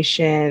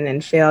innovation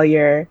and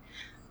failure.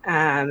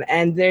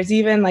 And there's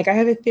even, I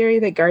have a theory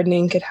that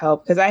gardening could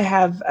help, because I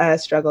have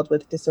struggled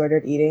with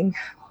disordered eating,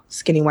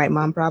 skinny white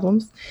mom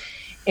problems.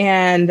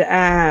 And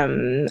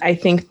I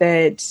think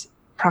that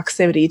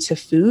proximity to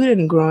food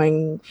and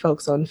growing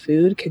folks' own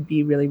food could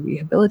be really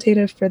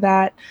rehabilitative for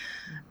that.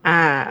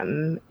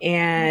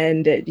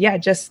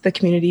 Just the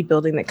community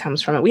building that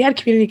comes from it. We had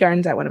community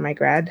gardens at one of my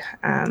grad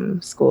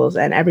schools,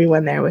 and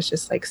everyone there was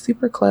just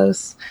super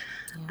close.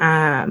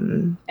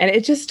 And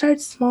it just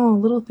starts small,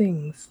 little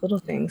things.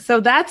 So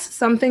that's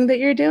something that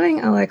you're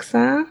doing,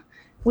 Alexa.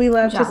 We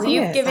love to see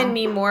it. You've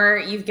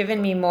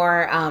given me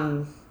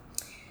more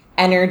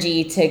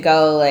energy to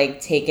go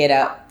take it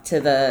up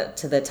to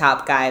the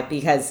top guy,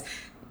 because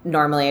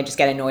normally I just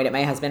get annoyed at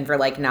my husband for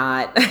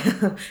not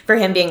for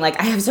him being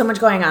I have so much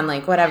going on,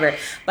 whatever.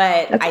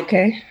 But that's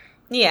okay.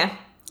 Yeah.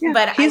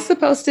 But he's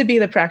supposed to be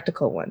the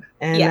practical one,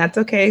 and that's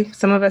okay.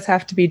 Some of us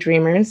have to be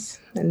dreamers.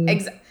 And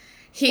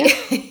He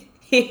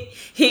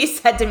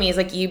said to me, he's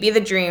like, you be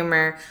the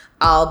dreamer,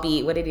 I'll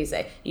be, what did he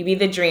say? You be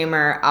the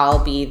dreamer,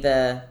 I'll be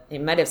he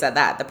might have said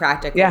that, the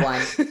practical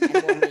one, and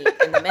we'll meet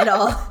in the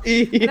middle.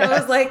 And I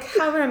was like,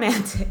 how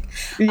romantic.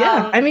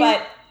 Yeah,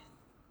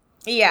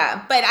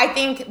 but I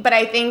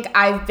think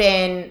I've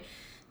been,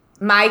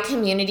 my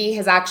community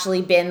has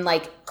actually been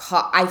I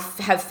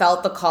have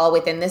felt the call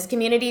within this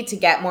community to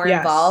get more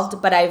involved,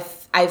 but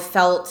I've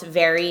felt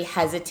very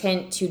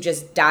hesitant to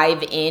just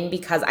dive in,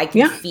 because I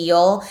can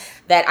feel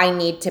that I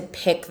need to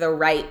pick the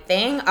right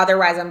thing.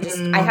 Otherwise,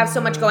 I have so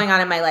much going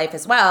on in my life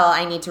as well.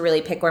 I need to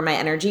really pick where my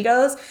energy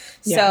goes.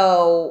 Yeah.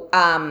 So,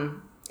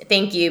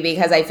 thank you,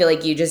 because I feel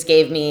like you just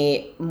gave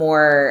me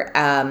more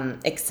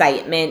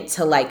excitement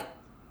to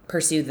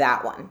pursue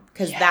that one,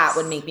 because that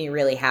would make me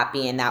really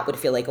happy, and that would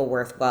feel like a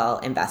worthwhile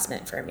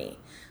investment for me.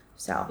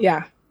 So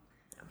yeah,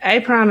 I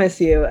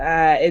promise you,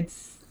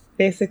 it's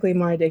basically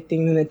more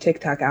addicting than the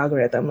TikTok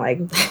algorithm.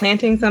 Like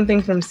planting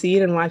something from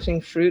seed and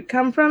watching fruit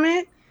come from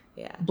it.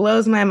 Yeah,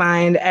 blows my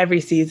mind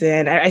every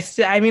season.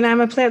 I mean, I'm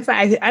a plant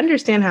scientist. I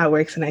understand how it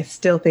works, and I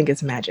still think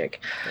it's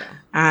magic.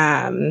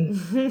 Yeah.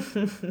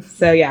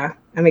 So yeah,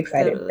 I'm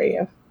excited for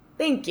you.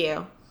 Thank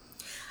you.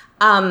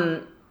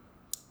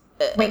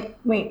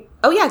 Wait.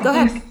 Oh yeah, go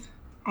ahead.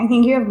 I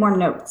think you have more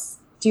notes.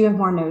 Do you have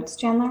more notes,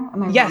 Chandler?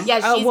 Am I yes.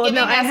 wrong?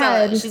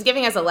 Yeah, she's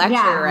giving us a lecture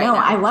right now.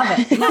 I love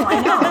it. No,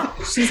 I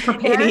know. She's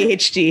prepared.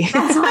 ADHD.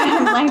 That's why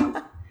I'm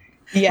like,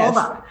 yes.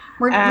 Hold on.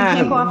 We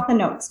can't go off the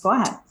notes. Go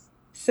ahead.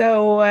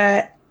 So,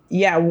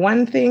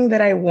 one thing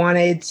that I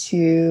wanted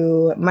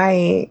to,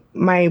 my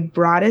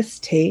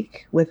broadest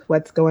take with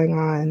what's going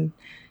on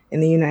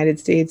in the United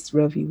States,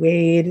 Roe v.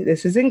 Wade,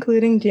 this is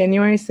including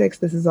January 6th.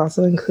 This is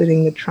also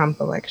including the Trump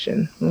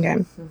election. Okay.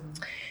 Mm-hmm.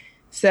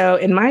 So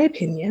in my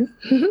opinion,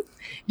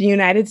 the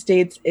United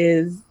States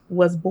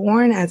was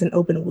born as an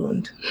open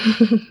wound,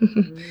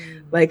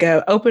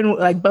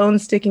 like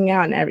bones sticking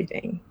out and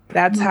everything.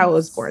 That's how it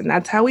was born.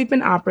 That's how we've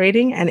been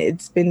operating. And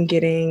it's been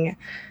getting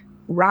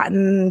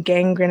rotten,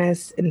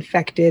 gangrenous,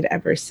 infected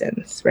ever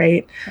since,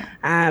 right?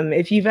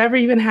 If you've ever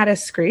even had a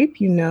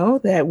scrape, you know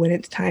that when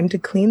it's time to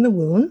clean the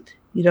wound,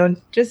 you don't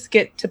just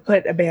get to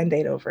put a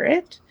Band-Aid over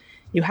it.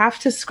 You have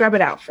to scrub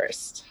it out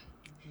first.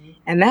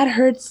 And that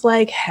hurts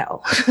like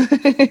hell.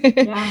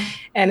 Yeah.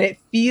 And it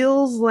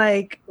feels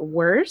like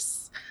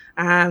worse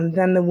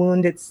than the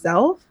wound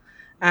itself.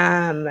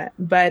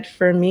 But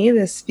for me,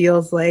 this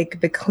feels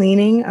like the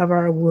cleaning of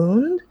our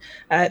wound.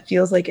 It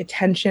feels like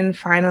attention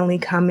finally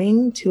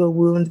coming to a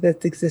wound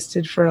that's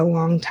existed for a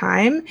long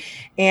time.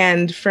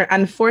 And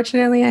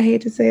unfortunately, I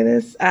hate to say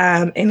this,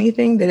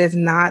 anything that is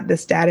not the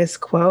status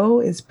quo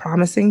is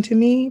promising to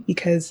me,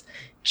 because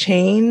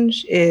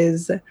change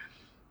is,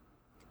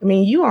 I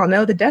mean, you all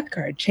know the death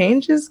card.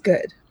 Change is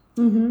good.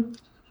 Mm-hmm.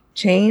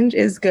 Change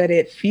is good.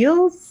 It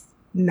feels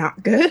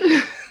not good,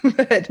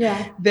 but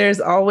there's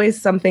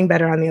always something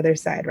better on the other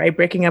side, right?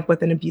 Breaking up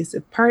with an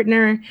abusive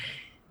partner,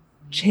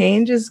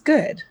 change is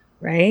good,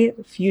 right?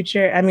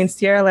 Future, I mean,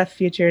 Sierra left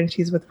Future and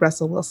she's with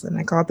Russell Wilson.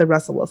 I call it the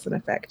Russell Wilson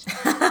effect.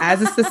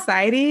 As a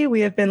society,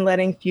 we have been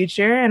letting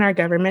Future and our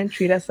government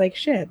treat us like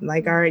shit,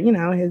 like our,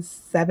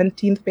 his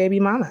 17th baby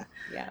mama.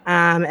 Yeah.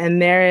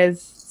 And there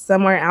is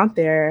somewhere out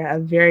there a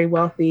very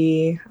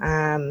wealthy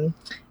man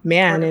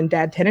in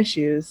dad tennis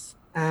shoes,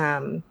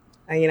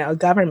 a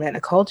government,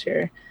 a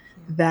culture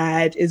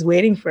that is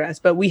waiting for us.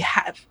 But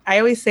I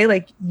always say,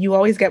 like, you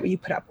always get what you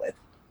put up with.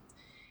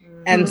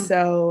 Mm-hmm. And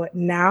so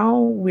now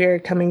we're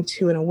coming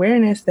to an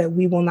awareness that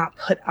we will not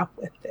put up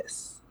with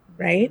this,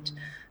 right? Mm-hmm.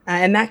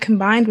 And that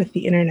combined with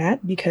the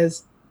internet,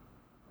 because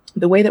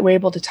the way that we're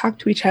able to talk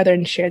to each other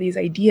and share these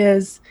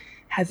ideas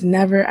has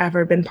never,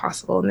 ever been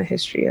possible in the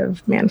history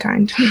of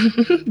mankind.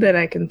 That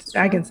I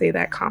can say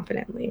that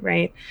confidently,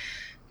 right?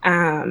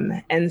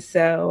 And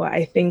so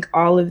I think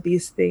all of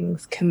these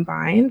things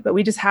combined, but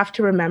we just have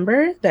to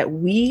remember that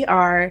we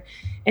are,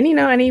 and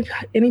any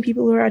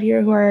people who are out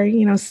here who are,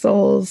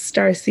 souls,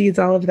 star seeds,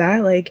 all of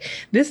that, like,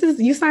 this is,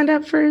 you signed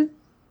up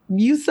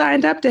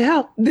to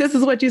help. This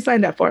is what you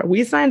signed up for.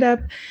 We signed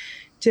up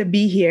to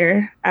be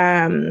here.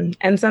 And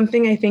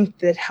something I think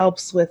that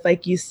helps with,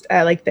 like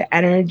the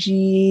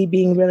energy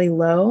being really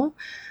low,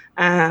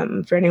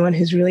 for anyone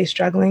who's really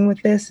struggling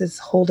with this, is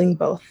holding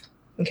both.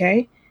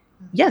 Okay.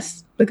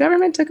 Yes, the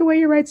government took away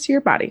your rights to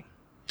your body.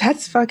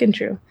 That's fucking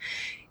true.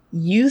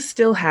 You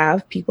still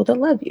have people that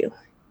love you.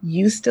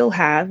 You still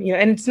have,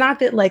 and it's not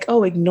that, like,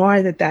 oh,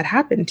 ignore that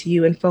happened to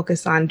you and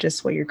focus on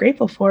just what you're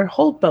grateful for.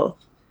 Hold both,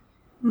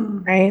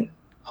 right?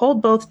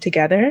 Hold both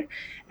together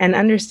and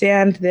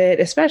understand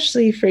that,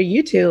 especially for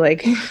you two,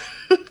 like,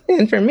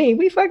 and for me,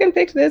 we fucking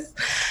picked this.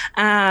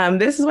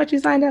 This is what you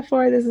signed up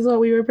for. This is what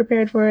we were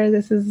prepared for.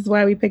 This is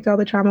why we picked all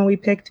the trauma we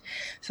picked,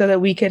 so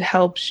that we could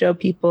help show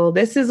people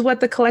this is what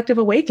the collective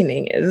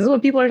awakening is. This is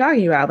what people are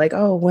talking about. Like,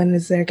 oh, when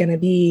is there going to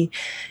be,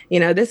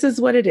 this is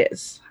what it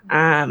is.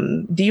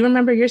 Do you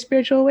remember your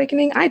spiritual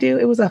awakening? I do.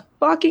 It was a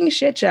fucking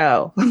shit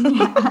show.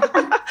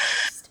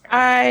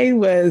 I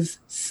was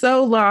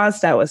so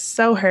lost. I was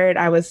so hurt.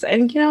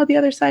 And the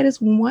other side is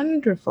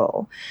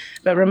wonderful,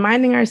 but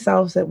reminding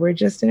ourselves that we're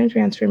just in a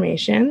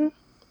transformation,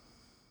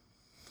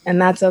 and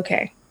that's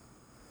okay.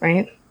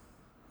 Right?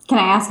 Can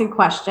I ask a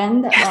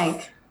question that,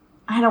 like,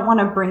 I don't want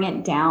to bring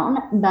it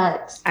down,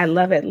 but I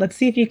love it. Let's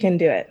see if you can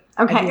do it.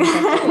 Okay.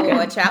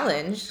 A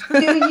challenge.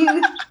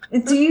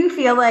 Do you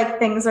feel like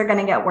things are going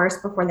to get worse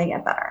before they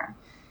get better?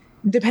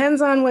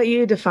 Depends on what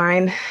you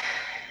define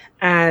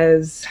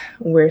as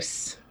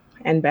worse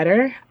and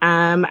better.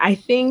 I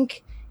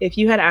think if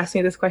you had asked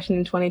me this question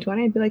in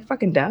 2020, I'd be like,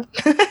 fucking duh.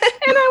 And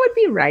I would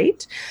be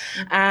right.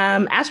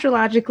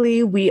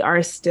 Astrologically, we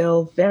are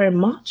still very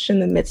much in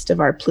the midst of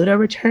our Pluto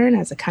return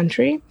as a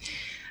country.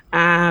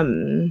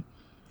 I'm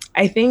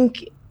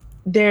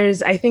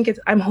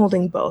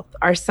holding both.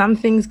 Are some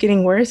things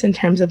getting worse in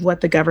terms of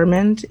what the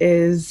government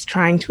is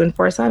trying to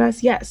enforce on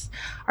us? Yes.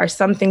 Are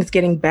some things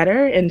getting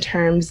better in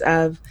terms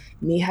of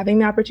me having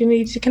the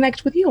opportunity to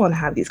connect with you and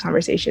have these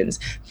conversations,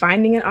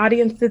 finding an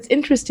audience that's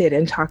interested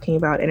in talking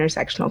about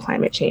intersectional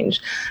climate change.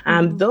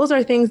 Those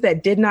are things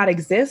that did not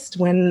exist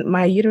when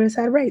my uterus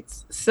had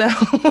rights. So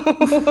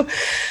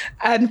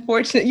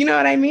unfortunately, you know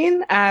what I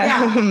mean?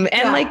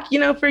 Like, you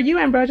know, for you,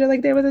 Ambrosia,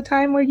 like there was a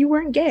time where you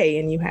weren't gay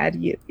and you had,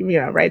 you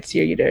know, rights to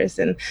your uterus.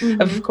 And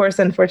of course,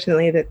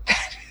 unfortunately,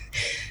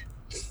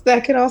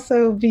 that could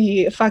also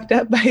be fucked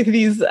up by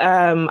these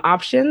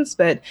options,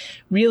 but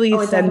really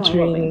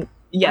centering,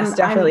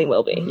 definitely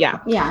will be. Yeah.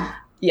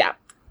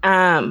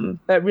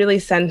 But really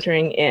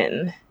centering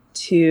in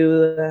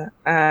to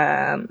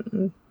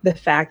the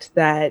fact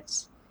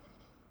that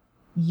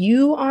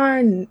you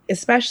are,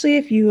 especially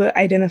if you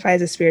identify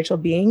as a spiritual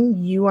being,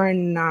 you are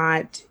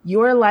not,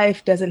 your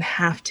life doesn't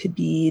have to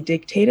be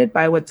dictated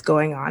by what's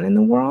going on in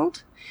the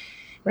world,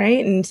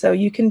 right? And so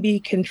you can be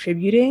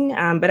contributing.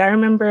 But I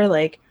remember,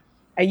 like,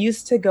 I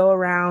used to go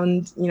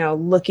around, you know,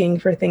 looking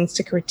for things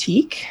to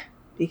critique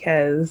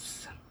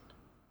because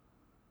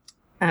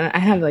I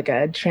have like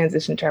a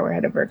transition chart where I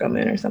had a Virgo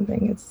moon or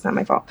something. It's not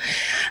my fault.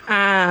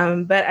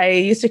 But I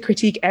used to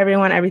critique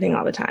everyone, everything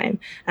all the time.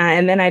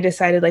 And then I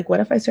decided, like, what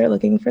if I start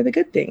looking for the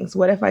good things?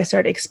 What if I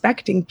start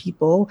expecting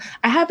people?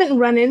 I haven't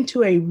run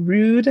into a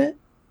rude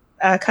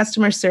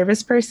customer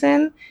service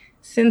person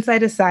since I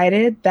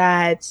decided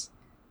that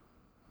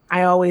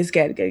I always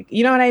get good.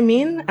 You know what I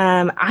mean?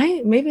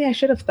 Maybe I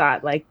should have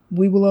thought, like,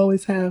 we will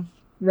always have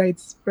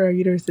rights for our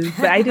uteruses,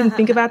 but I didn't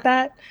think about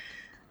that.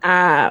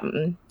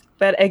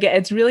 But again,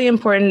 it's really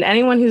important.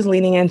 Anyone who's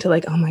leaning into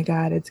like, oh my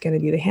God, it's going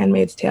to be The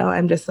Handmaid's Tale.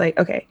 I'm just like,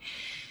 okay,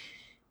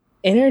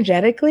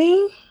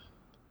 energetically,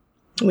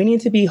 we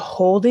need to be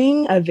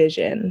holding a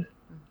vision.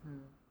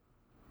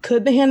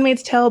 Could The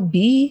Handmaid's Tale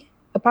be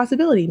a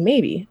possibility?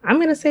 Maybe. I'm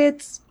going to say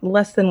it's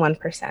less than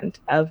 1%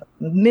 of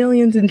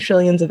millions and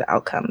trillions of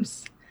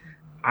outcomes.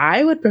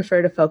 I would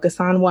prefer to focus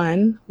on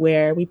one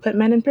where we put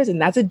men in prison.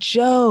 That's a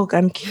joke.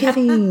 I'm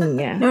kidding.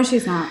 No,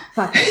 she's not.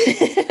 Fuck.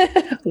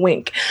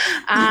 Wink.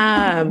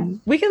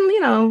 We can, you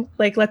know,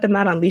 like let them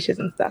out on leashes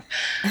and stuff.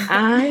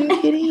 I'm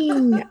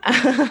kidding.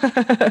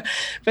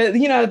 But,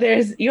 you know,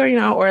 there's, you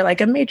know, or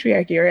like a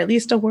matriarchy, or at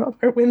least a world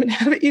where women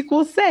have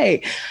equal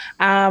say.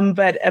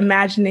 But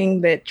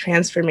imagining that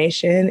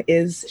transformation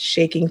is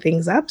shaking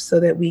things up so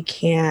that we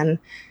can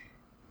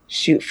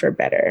shoot for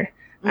better.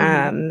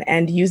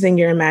 And using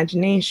your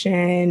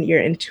imagination,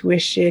 your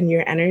intuition,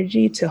 your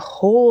energy to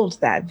hold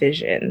that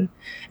vision,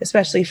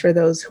 especially for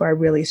those who are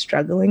really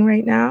struggling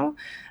right now.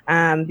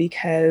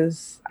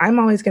 Because I'm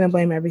always going to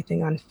blame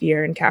everything on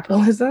fear and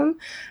capitalism,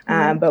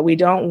 but we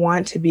don't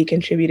want to be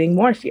contributing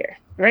more fear,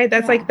 right?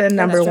 That's like the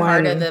number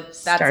one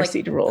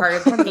starseed rule. Part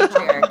of the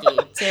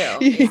patriarchy too.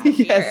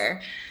 Yes.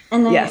 Fear.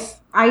 And then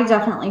I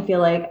definitely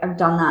feel like I've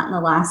done that in the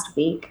last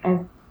week.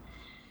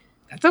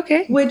 That's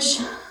okay.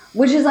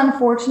 Which is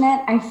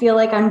unfortunate. I feel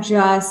like I'm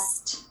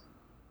just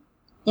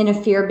in a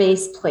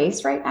fear-based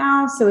place right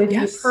now. So if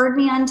you've heard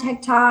me on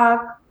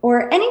TikTok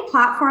or any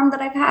platform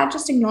that I've had,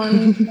 just ignore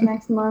me for the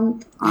next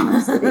month,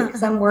 honestly,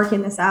 because I'm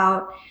working this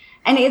out.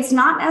 And it's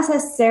not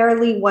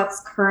necessarily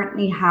what's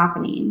currently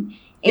happening.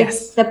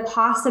 It's the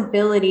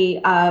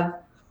possibility of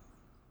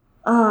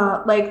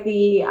like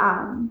the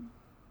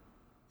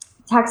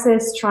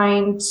Texas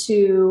trying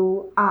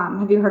to,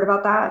 have you heard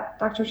about that,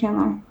 Dr.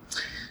 Chandler?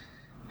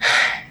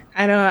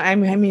 I know. I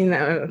mean,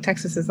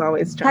 Texas is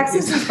always trying to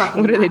do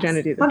something. What are they trying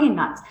to do? Fucking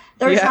nuts.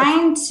 They're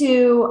trying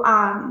to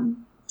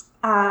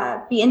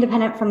be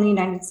independent from the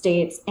United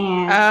States,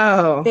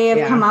 and they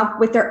have come up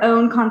with their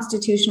own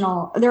constitution,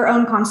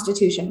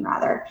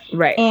 rather.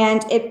 Right.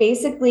 And it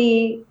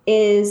basically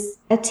is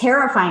a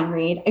terrifying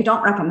read. I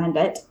don't recommend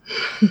it.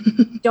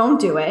 Don't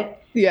do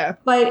it. Yeah.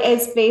 But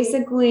it's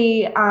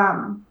basically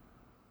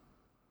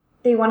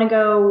they want to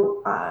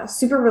go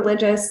super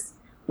religious,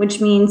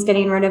 which means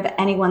getting rid of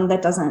anyone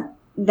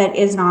that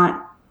is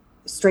not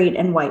straight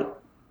and white.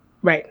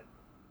 Right.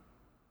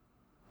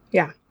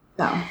 Yeah.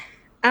 So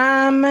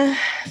I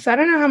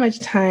don't know how much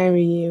time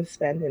you've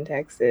spent in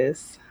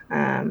Texas.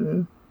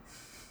 I've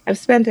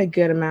spent a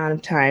good amount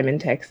of time in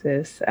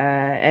Texas.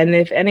 And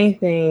if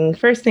anything,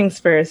 first things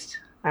first,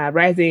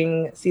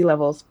 rising sea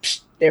levels,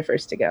 they're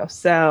first to go.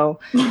 So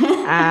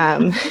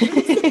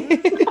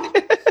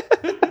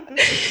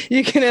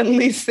you can at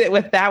least sit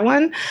with that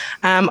one.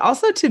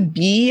 Also, to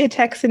be a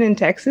Texan in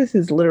Texas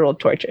is literal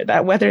torture.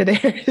 That weather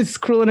there is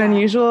cruel and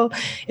unusual.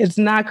 It's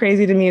not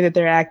crazy to me that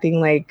they're acting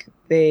like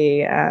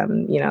they,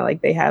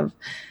 like they have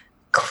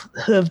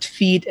hooved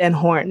feet and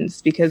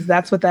horns, because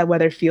that's what that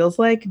weather feels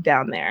like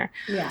down there.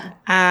 Yeah.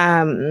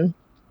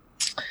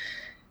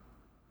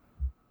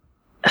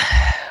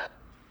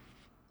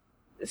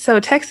 So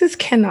Texas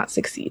cannot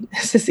secede.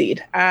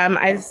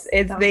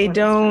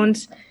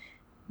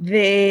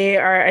 they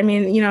are, I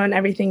mean, in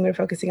everything they're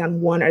focusing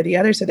on one or the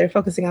other. So they're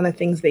focusing on the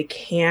things they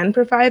can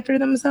provide for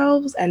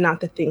themselves and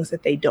not the things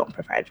that they don't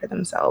provide for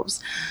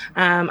themselves.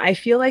 I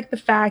feel like the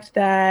fact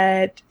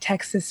that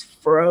Texas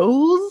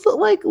froze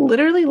like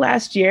literally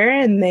last year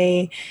and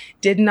they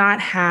did not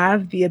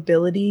have the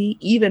ability,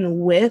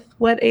 even with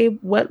what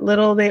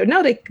little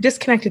they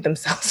disconnected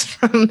themselves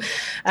from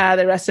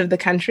the rest of the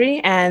country,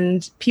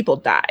 and people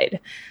died.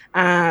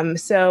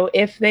 So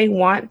if they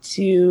want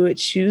to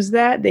choose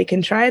that, they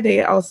can try.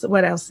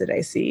 What else did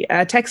I see?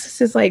 Texas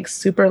is like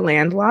super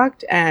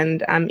landlocked,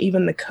 and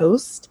even the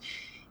coast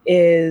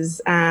is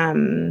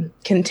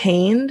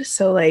contained.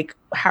 So like,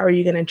 how are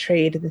you going to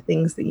trade the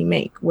things that you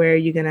make? Where are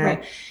you going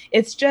to,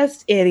 It's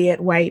just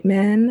idiot white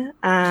men,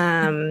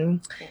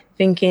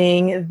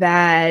 thinking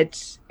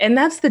that, and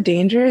that's the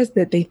danger, is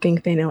that they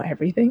think they know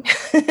everything,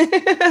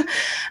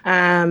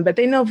 but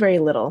they know very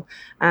little.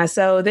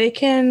 So they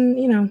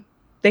can,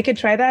 they could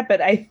try that,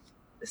 but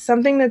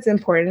something that's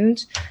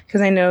important,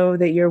 because I know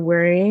that you're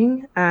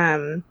worrying,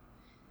 and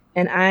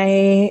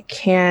I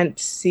can't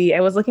see. I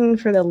was looking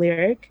for the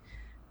lyric,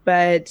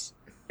 but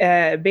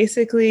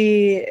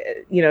basically,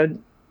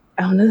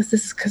 oh no, this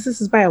is because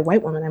this is by a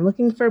white woman. I'm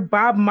looking for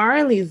Bob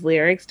Marley's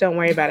lyrics. Don't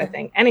worry about a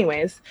thing.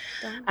 Anyways,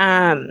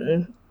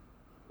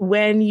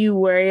 when you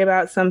worry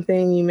about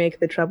something, you make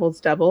the troubles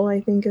double,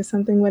 I think is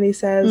something what he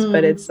says.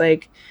 But it's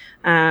like,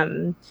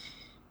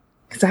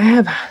 because I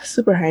have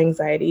super high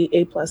anxiety,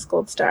 A+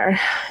 gold star.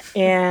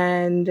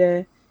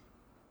 And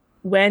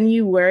when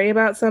you worry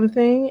about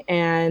something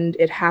and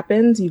it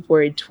happens, you've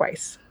worried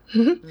twice.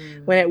 When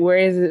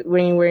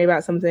you worry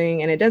about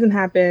something and it doesn't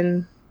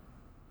happen,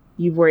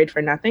 you've worried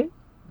for nothing.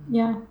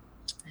 Yeah.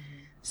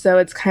 So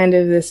it's kind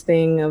of this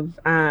thing of,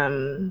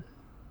 the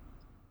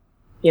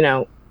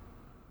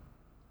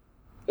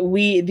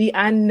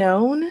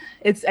unknown,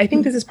 I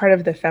think this is part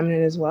of the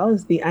feminine as well,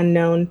 is the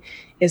unknown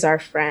is our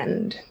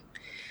friend.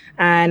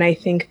 And I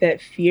think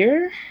that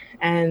fear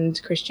and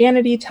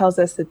Christianity tells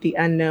us that the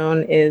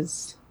unknown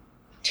is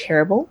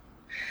terrible.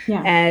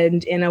 Yeah.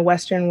 And in a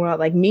Western world,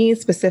 like me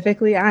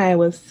specifically, I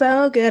was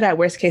so good at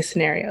worst case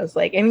scenarios.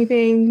 Like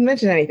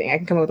mention anything, I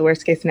can come up with a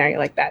worst case scenario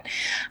like that.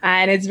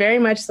 And it's very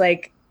much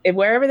like,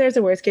 wherever there's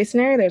a worst case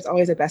scenario, there's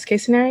always a best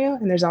case scenario,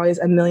 and there's always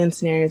a million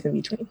scenarios in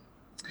between.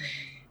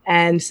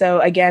 And so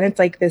again, it's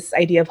like this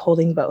idea of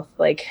holding both.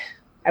 Like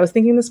I was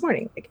thinking this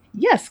morning, like,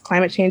 yes,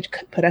 climate change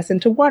could put us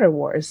into water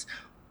wars,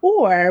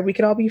 or we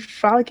could all be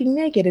frolicking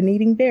naked and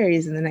eating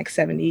berries in the next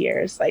 70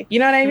 years. Like, you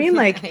know what I mean?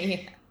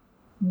 Like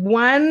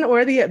one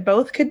or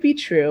both could be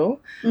true.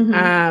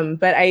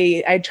 But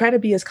I try to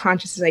be as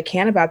conscious as I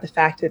can about the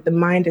fact that the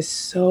mind is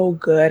so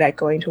good at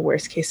going to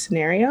worst case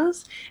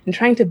scenarios and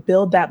trying to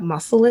build that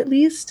muscle, at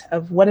least,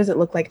 of what does it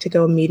look like to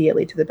go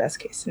immediately to the best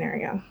case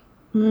scenario.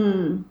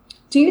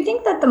 Do you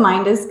think that the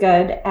mind is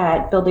good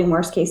at building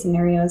worst case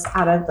scenarios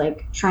out of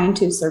like trying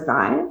to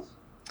survive?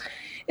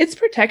 It's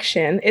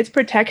protection.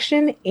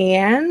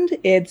 And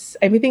I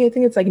think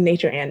it's like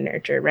nature and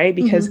nurture, right?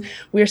 Because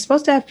we're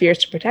supposed to have fears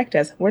to protect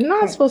us. We're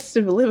not supposed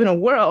to live in a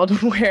world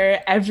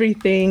where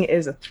everything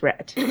is a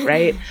threat,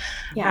 right?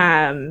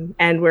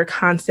 And we're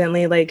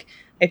constantly like,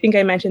 I think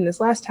I mentioned this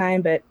last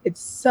time, but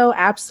it's so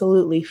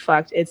absolutely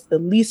fucked. It's the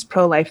least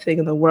pro-life thing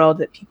in the world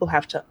that people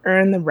have to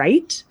earn the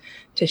right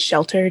to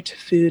shelter, to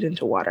food, and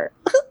to water.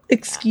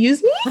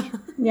 Excuse me?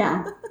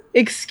 Yeah.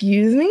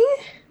 Excuse me?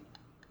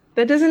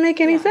 That doesn't make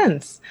any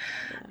sense.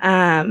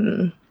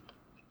 So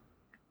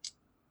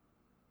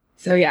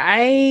yeah,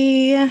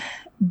 I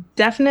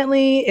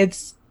definitely,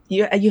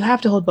 you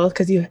have to hold both,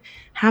 because you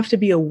have to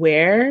be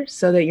aware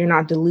so that you're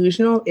not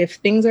delusional if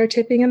things are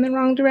tipping in the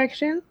wrong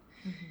direction.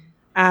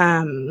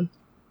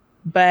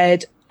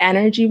 But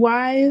energy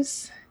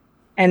wise,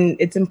 and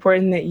it's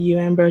important that you,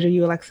 Ambrosia,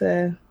 you,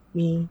 Alexa,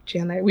 me,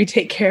 Chandler, we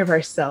take care of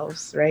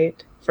ourselves,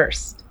 right?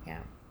 First. Yeah.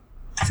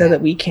 So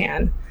that we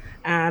can.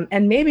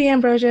 And maybe,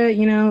 Ambrosia,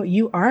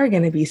 you are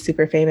going to be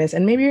super famous,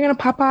 and maybe you're going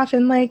to pop off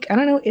in, like, I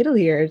don't know,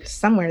 Italy or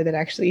somewhere that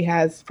actually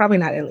has, probably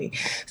not Italy,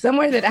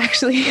 somewhere that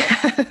actually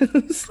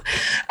has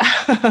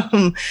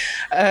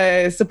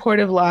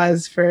supportive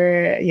laws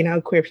for,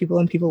 queer people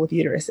and people with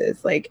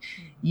uteruses. Like,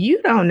 you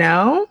don't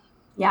know.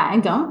 Yeah, I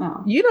don't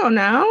know. You don't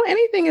know.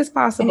 Anything is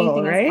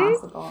possible, right? Anything is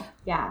possible.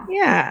 Yeah.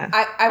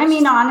 Yeah. I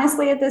mean,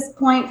 honestly, at this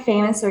point,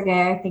 famous or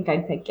gay, I think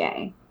I'd pick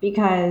gay,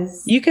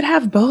 because you could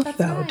have both,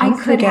 though. Right. Don't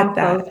forget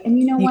that. Both. And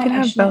you know what?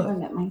 I shouldn't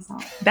limit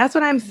myself. That's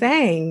what I'm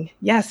saying.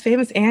 Yes,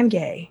 famous and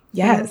gay.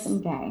 Yes. Famous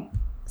and gay.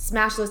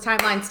 Smash those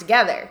timelines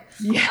together.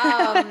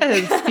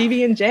 Yes,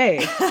 Phoebe and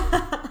Jay.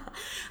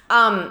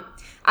 I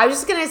was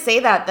just gonna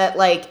say that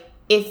like,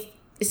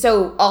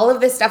 so all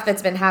of this stuff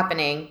that's been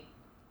happening,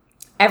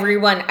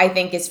 everyone, I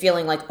think, is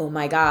feeling like, oh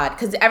my God,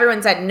 because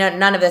everyone said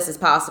none of this is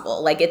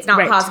possible. Like, it's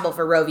not possible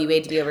for Roe v.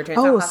 Wade to be overturned.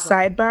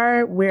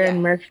 Sidebar,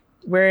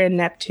 we're in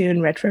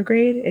Neptune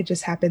retrograde. It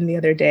just happened the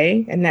other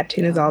day, and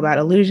Neptune is all about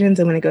illusions,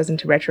 and when it goes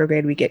into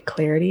retrograde, we get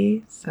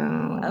clarity. So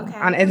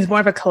it's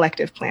more of a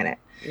collective planet.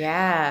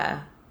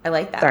 Yeah, I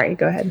like that. Sorry,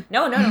 go ahead.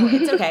 No,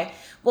 it's okay.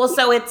 Well,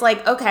 so it's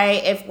like, okay,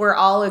 if we're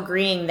all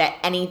agreeing that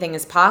anything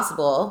is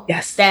possible,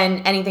 Yes.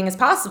 then anything is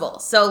possible.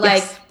 So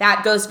like Yes.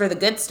 that goes for the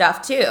good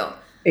stuff too.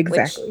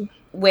 Exactly.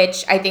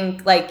 Which I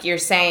think, like you're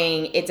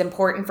saying, it's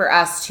important for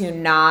us to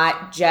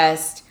not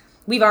just,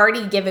 we've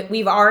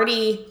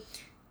already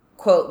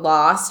quote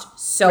lost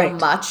so Right.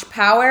 much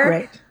power.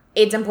 Right.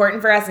 It's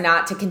important for us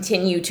not to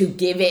continue to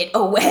give it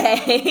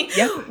away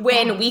Yep.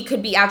 when we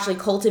could be actually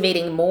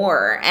cultivating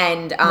more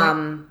and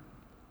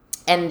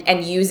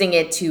and using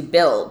it to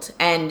build.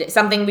 And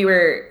something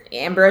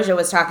Ambrosia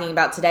was talking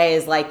about today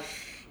is like,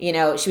 she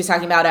was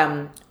talking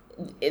about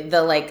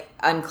the like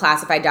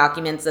unclassified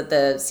documents that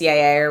the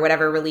CIA or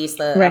whatever released,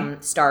 the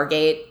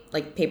Stargate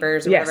like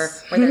papers or Yes. whatever,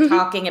 where they're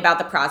talking about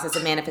the process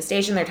of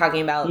manifestation. They're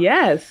talking about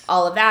Yes.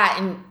 all of that.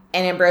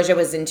 And Ambrosia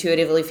was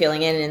intuitively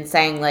feeling in and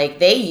saying, like,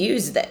 they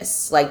use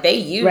this. Like, they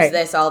use Right.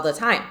 this all the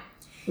time.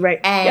 Right.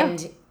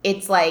 And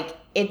it's like,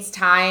 it's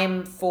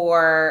time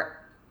for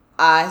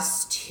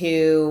us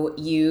to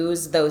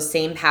use those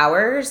same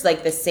powers,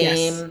 like the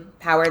same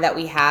power that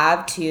we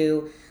have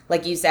to,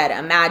 like you said,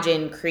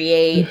 imagine,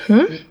 create,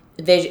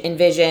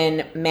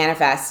 envision,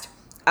 manifest.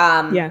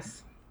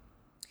 Yes.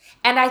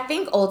 And I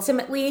think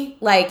ultimately,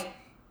 like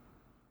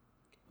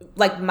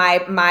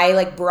my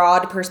like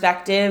broad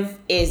perspective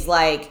is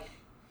like,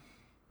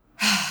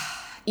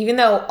 even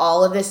though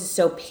all of this is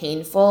so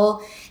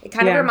painful, it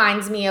kind of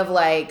reminds me of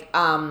like,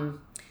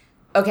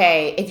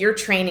 okay, if you're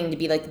training to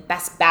be like the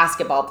best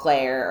basketball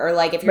player, or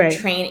like if you're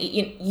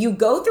training, you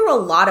go through a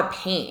lot of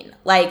pain.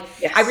 Like,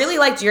 I really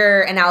liked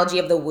your analogy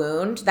of the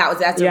wound.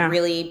 That's a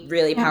really,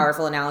 really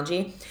powerful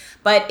analogy.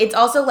 But it's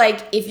also like,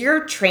 if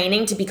you're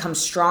training to become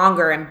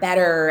stronger and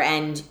better,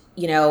 and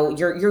you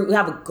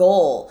have a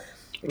goal,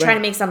 you're trying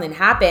to make something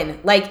happen,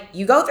 like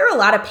you go through a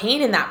lot of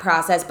pain in that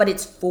process, but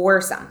it's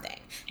for something.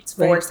 It's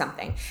for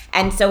something.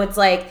 And so it's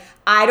like,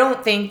 I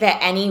don't think that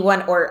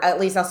anyone, or at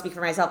least I'll speak for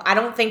myself, I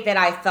don't think that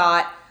I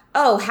thought,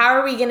 oh, how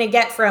are we going to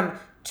get from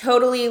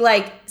totally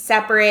like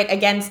separate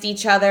against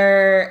each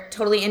other,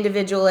 totally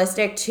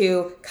individualistic,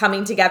 to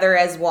coming together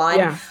as one?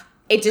 Yeah.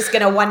 It's just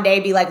going to one day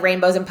be like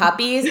rainbows and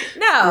puppies?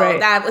 No,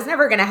 that was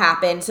never going to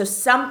happen. So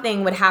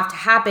something would have to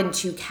happen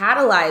to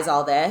catalyze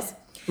all this.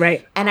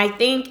 Right. And I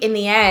think in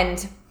the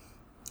end,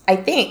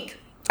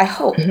 I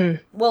hope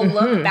we'll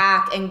look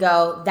back and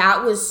go,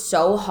 that was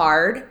so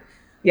hard.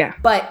 Yeah.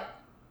 But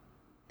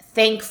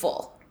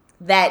thankful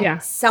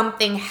that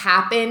something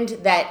happened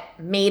that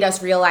made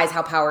us realize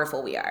how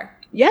powerful we are.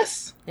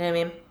 Yes. You know what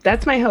I mean?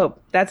 That's my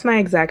hope. That's my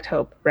exact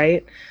hope,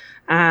 right?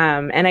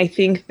 And I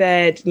think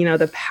that,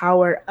 the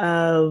power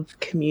of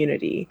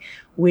community,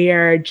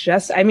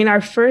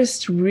 our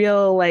first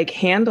real like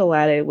handle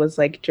at it was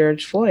like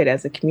George Floyd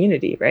as a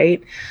community,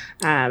 right?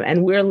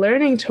 And we're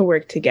learning to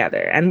work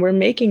together and we're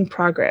making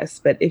progress.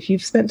 But if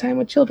you've spent time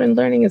with children,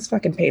 learning is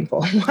fucking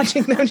painful.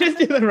 Watching them just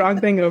do the wrong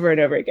thing over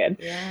and over again.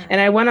 Yeah. And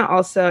I want to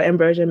also,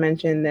 Ambrosia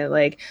mentioned that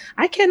like,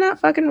 I cannot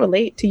fucking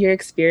relate to your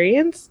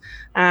experience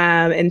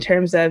in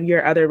terms of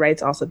your other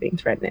rights also being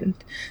threatened.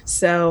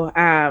 So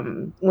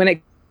when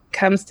it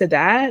comes to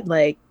that,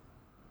 like,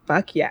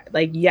 fuck yeah.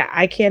 Like, yeah,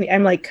 I can't,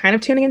 I'm like kind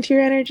of tuning into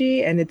your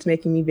energy and it's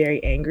making me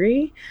very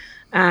angry.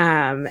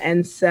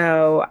 And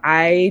so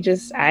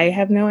I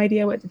have no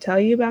idea what to tell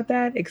you about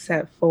that,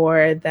 except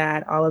for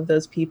that all of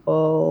those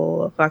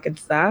people fucking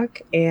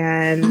suck.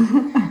 And,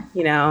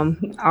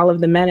 all of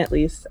the men at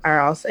least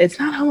are also, it's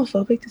not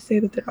homophobic to say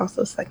that they're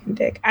also sucking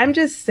dick. I'm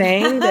just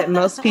saying that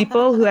most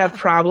people who have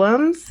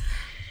problems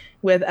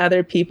with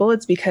other people,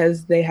 it's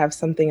because they have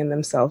something in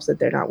themselves that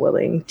they're not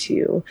willing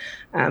to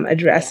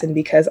address. And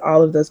because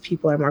all of those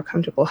people are more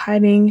comfortable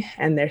hiding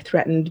and they're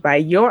threatened by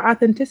your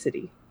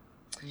authenticity.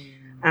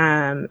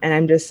 And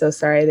I'm just so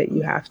sorry that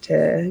you have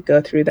to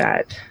go through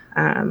that,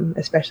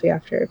 especially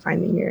after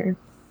finding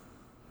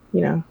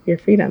your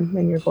freedom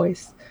and your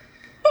voice.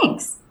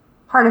 Thanks.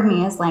 Part of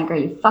me is like, are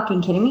you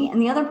fucking kidding me?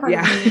 And the other part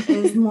of me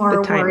is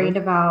more worried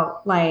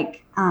about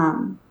like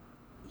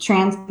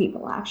trans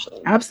people, actually.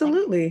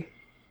 Absolutely.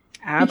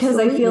 Because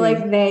I feel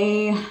like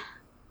they,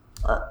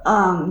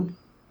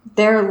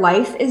 their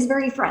life is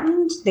very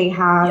threatened. They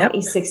have a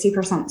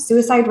 60%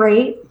 suicide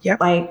rate,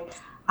 like,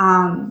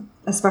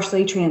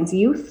 especially trans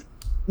youth.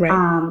 Right.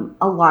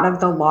 A lot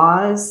of the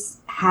laws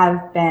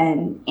have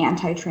been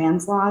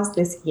anti-trans laws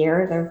this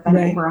year. There have been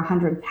over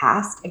 100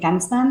 passed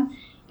against them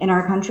in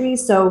our country.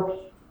 So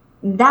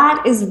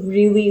that is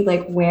really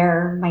like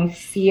where my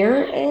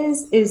fear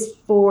is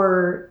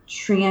for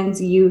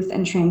trans youth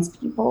and trans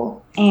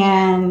people.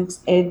 And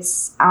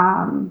it's,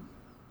 I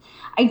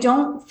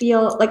don't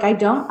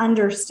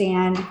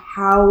understand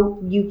how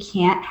you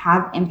can't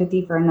have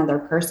empathy for another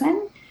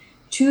person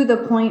to the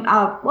point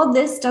of, well,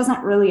 this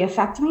doesn't really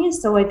affect me,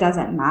 so it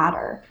doesn't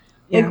matter.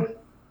 Yeah.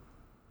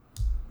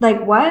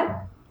 Like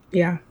what?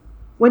 Yeah.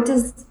 What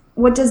does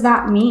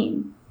that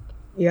mean?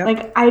 Yeah.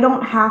 Like, I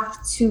don't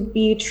have to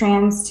be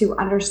trans to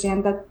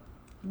understand that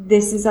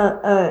this is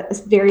a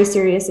very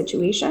serious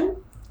situation.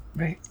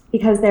 Right.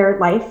 Because their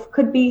life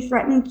could be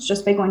threatened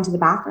just by going to the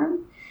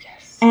bathroom.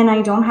 Yes. And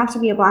I don't have to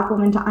be a Black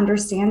woman to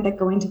understand that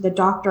going to the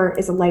doctor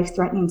is a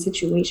life-threatening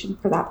situation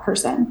for that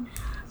person.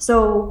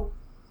 So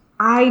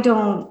I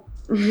don't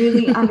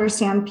really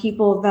understand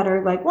people that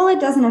are like, well, it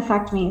doesn't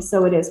affect me,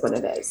 so it is what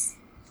it is.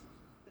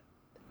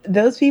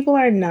 Those people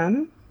are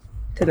numb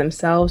to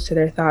themselves, to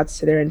their thoughts,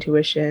 to their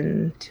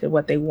intuition, to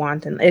what they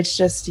want. And it's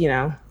just,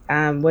 what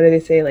do they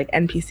say? Like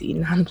NPC,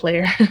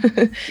 non-player.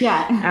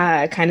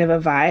 Yeah. Kind of a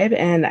vibe.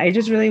 And I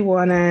just really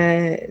want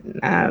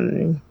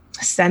to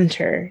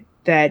center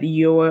that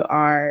you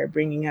are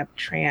bringing up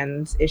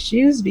trans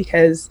issues,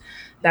 because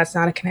that's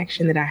not a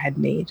connection that I had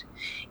made.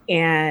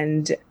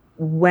 And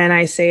when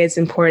I say it's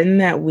important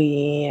that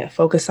we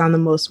focus on the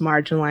most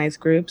marginalized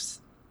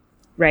groups,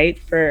 right?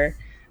 For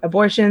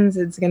abortions,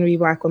 it's going to be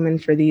Black women.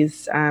 For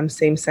these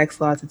same-sex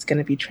laws, it's going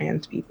to be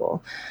trans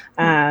people.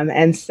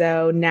 And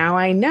so now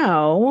I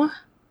know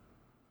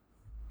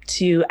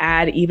to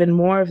add even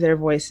more of their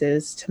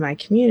voices to my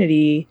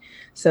community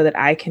so that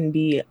I can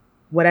be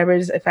whatever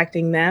is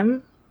affecting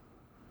them,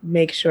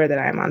 make sure that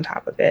I'm on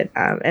top of it.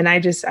 And I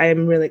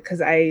am really,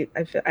 because I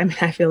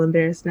feel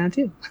embarrassed now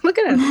too. Look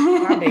at us.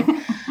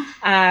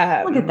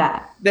 Look at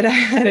that. That I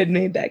had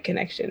made that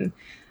connection.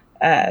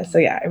 So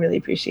yeah, I really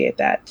appreciate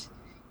that.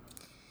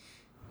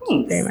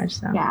 Thanks. Very much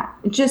so. Yeah.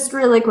 Just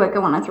really quick, I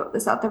want to throw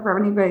this out there for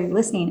anybody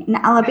listening. In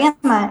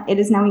Alabama, it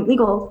is now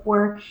illegal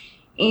for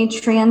a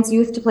trans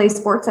youth to play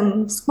sports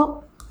in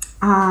school.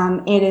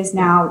 It is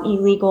now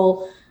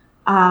illegal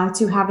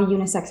to have a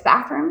unisex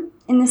bathroom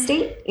in the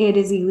state. It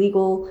is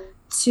illegal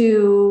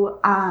to,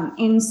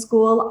 in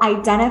school,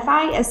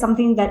 identify as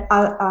something that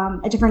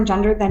a different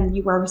gender than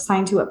you were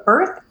assigned to at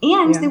birth,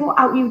 and they will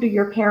out you to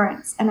your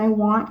parents. And I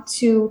want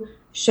to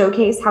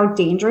showcase how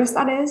dangerous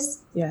that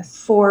is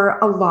for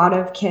a lot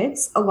of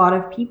kids, a lot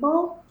of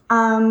people,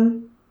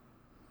 and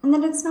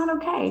that it's not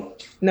okay.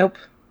 Nope.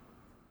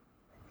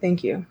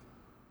 Thank you.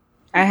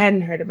 I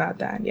hadn't heard about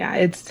that. Yeah,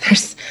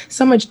 there's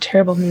so much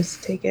terrible news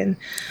to take in.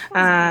 They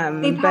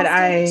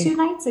passed it 2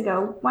 nights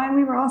ago while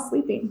we were all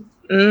sleeping.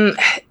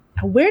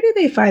 Where do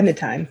they find the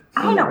time?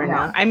 I don't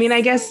know. I mean,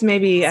 I guess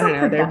maybe, I don't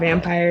know, they're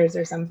vampires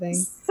or something.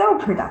 So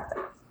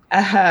productive.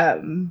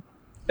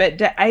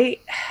 But I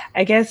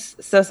guess,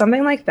 so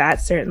something like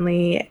that,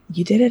 certainly,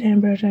 you did it,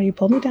 Ambrosia. You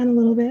pulled me down a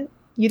little bit.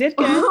 You did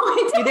good.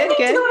 You did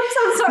good.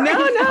 I'm so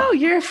sorry. No,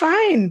 you're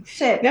fine.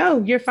 Shit. No,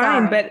 you're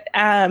fine. Sorry.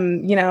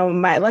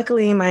 But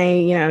luckily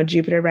my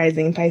Jupiter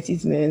rising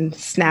Pisces moon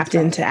snapped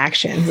into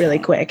action really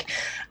quick.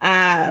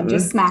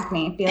 Just smack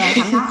me. Be like,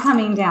 I'm not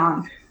coming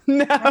down. No.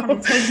 You're not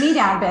gonna take me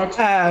down, bitch.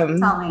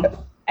 Tell me.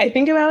 I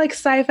think about like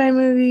sci-fi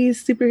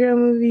movies, superhero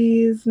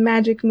movies,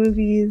 magic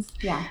movies.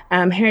 Yeah.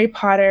 Harry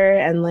Potter,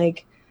 and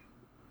like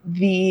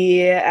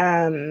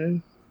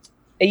the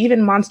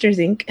even Monsters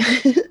Inc.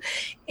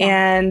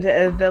 And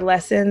the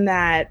lesson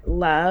that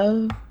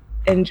love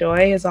and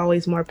joy is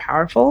always more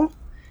powerful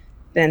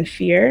than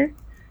fear.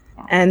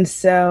 Yeah. And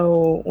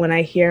so when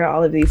I hear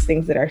all of these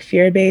things that are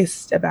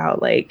fear-based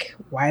about like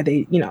why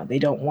they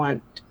don't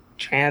want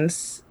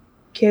trans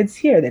kids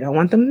here, they don't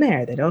want them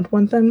there, they don't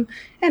want them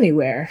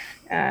anywhere,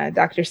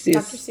 Dr.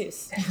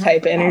 Seuss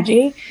type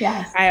energy.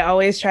 Yes. I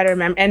always try to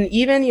remember. And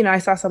even, I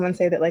saw someone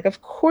say that, like,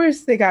 of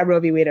course they got Roe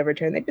v. Wade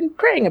overturned. They've been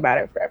praying about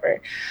it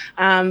forever.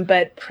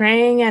 But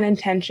praying and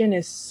intention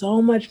is so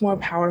much more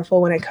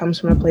powerful when it comes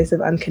from a place of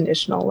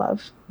unconditional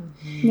love.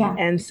 Mm-hmm. Yeah.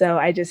 And so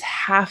I just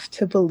have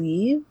to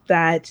believe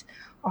that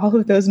all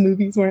of those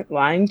movies weren't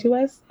lying to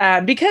us,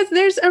 because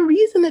there's a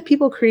reason that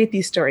people create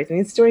these stories, and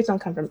these stories don't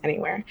come from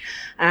anywhere.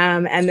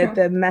 And that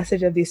the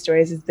message of these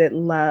stories is that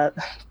love,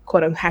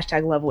 quote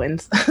unquote, #love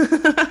wins.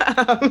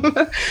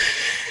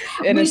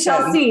 We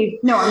shall see.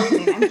 No, I'm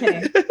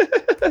kidding.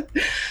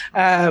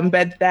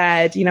 But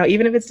that,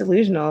 even if it's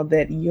delusional,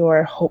 that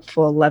your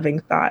hopeful, loving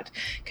thought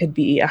could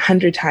be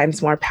 100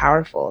 times more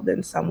powerful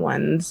than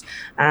someone's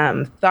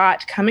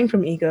thought coming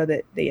from ego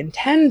that they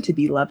intend to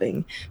be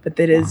loving, but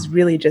that is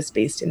really just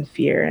based in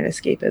fear and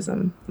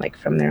escapism, like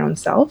from their own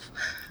self.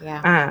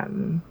 Yeah.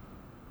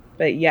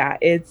 But yeah,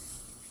 it's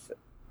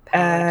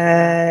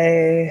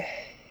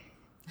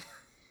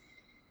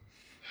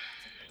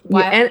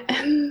What? And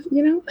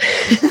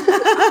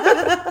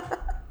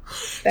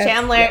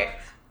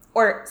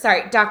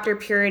Dr.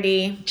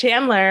 Purity.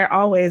 Chandler,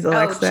 always,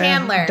 Alexa.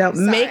 Chandler. Don't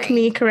make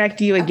me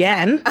correct you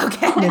again.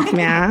 Okay. Yes,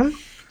 ma'am.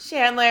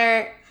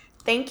 Chandler,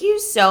 thank you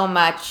so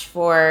much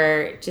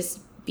for just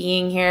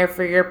being here,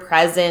 for your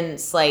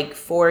presence, like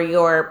for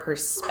your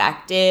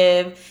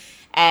perspective,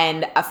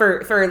 and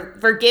for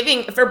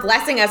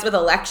blessing us with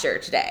a lecture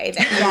today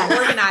that you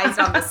organized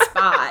on the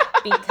spot,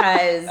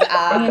 because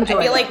I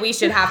feel like we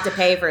should have to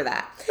pay for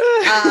that.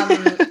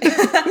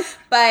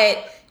 But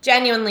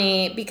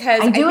genuinely,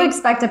 because I think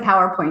expect a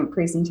PowerPoint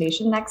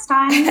presentation next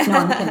time. No,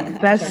 I'm kidding.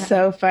 That's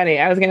so funny.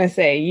 I was going to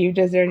say, you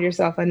just earned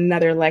yourself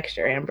another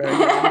lecture,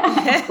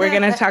 Ambrosia. We're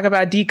going to talk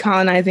about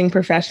decolonizing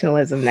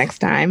professionalism next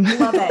time.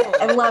 Love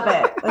it. I love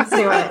it. Let's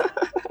do it.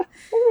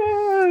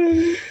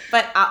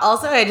 But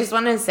also, I just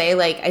want to say,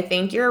 like, I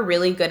think you're a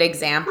really good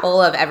example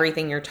of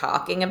everything you're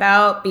talking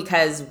about,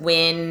 because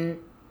when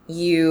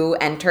you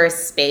enter a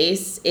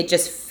space, it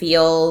just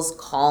feels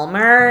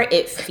calmer.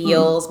 It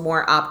feels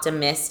more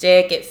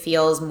optimistic. It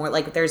feels more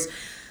like there's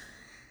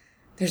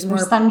more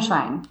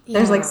sunshine. Yeah.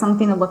 There's like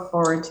something to look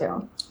forward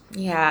to.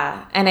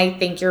 Yeah. And I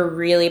think you're a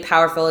really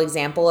powerful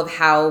example of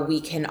how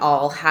we can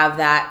all have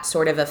that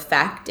sort of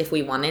effect if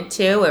we wanted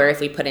to, or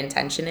if we put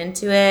intention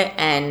into it,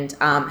 and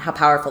how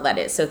powerful that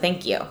is. So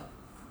thank you.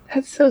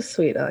 That's so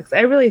sweet, Alex.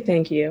 I really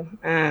thank you.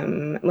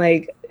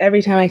 Like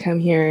every time I come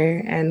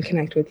here and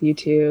connect with you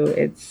two,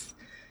 it's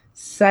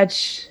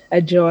such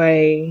a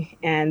joy.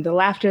 And the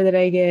laughter that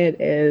I get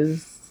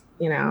is,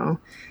 you know,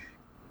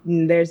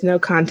 there's no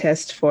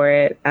contest for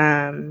it.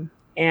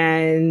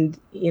 And,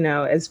 you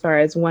know, as far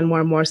as one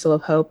more morsel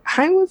of hope,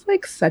 I was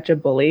like such a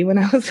bully when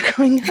I was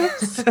growing up.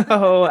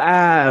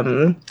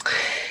 So,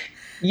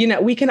 you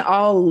know, we can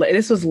all,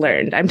 this was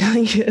learned. I'm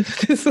telling you,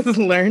 this was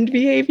learned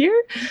behavior.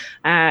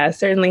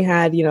 Certainly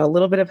had, you know, a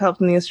little bit of help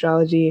from the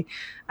astrology.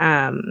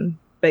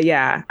 But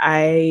yeah,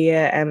 I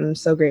am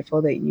so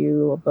grateful that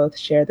you both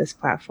share this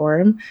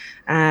platform.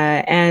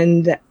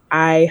 And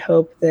I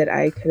hope that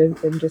I could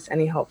have been just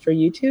any help for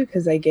you two,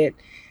 because I get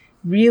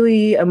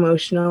really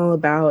emotional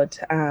about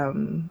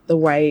the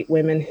white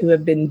women who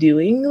have been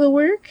doing the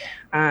work,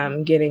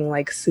 getting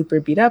like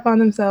super beat up on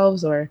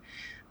themselves, or,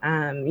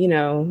 you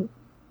know,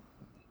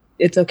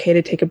 it's okay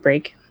to take a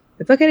break.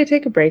 It's okay to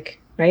take a break,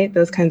 right?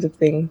 Those kinds of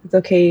things. It's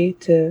okay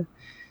to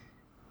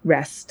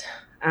rest.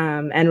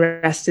 And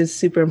rest is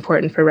super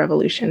important for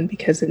revolution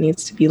because it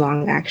needs to be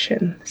long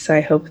action. So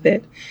I hope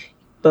that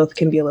both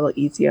can be a little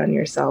easy on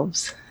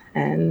yourselves,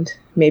 and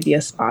maybe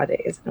a spa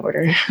day is in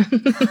order.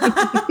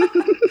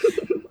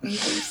 Thank you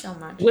so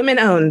much. Women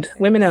owned.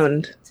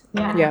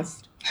 Yeah.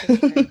 Yes.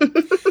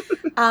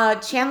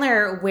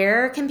 Chandler,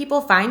 where can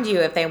people find you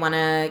if they want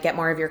to get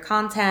more of your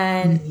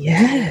content?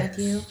 Yes.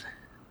 With you?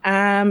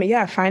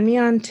 Yeah, find me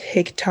on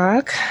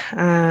TikTok,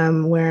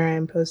 where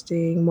I'm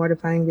posting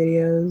mortifying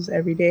videos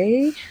every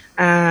day.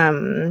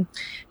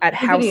 At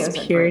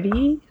House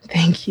Purity.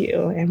 Thank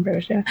you,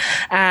 Ambrosia.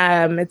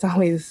 It's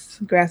always,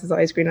 grass is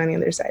always green on the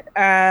other side.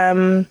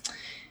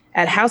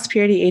 At House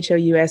Purity, HOUSE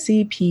PURITTY.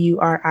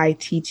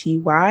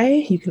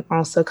 You can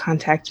also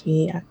contact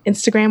me at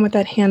Instagram with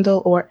that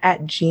handle, or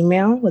at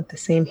Gmail with the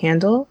same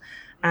handle.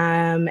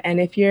 And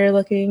if you're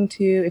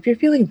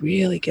feeling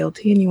really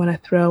guilty and you want to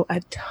throw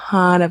a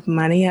ton of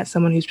money at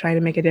someone who's trying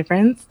to make a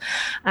difference,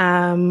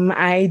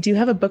 I do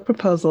have a book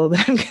proposal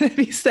that I'm going to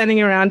be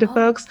sending around to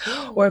folks.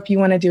 Cool. Or if you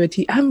want to do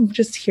I'm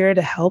just here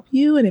to help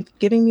you. And if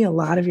giving me a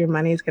lot of your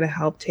money is going to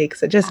help take,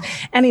 so just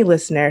any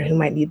listener who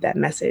might need that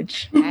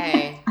message.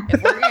 Hey,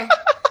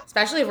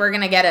 especially if we're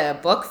going to get a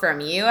book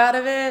from you out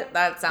of it,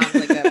 that sounds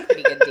like a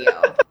pretty good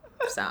deal.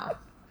 So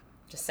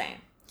just saying.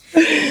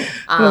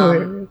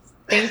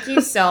 Thank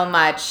you so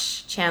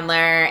much,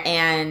 Chandler.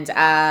 And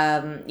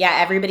yeah,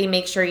 everybody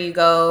make sure you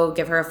go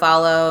give her a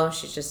follow.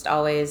 She's just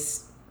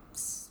always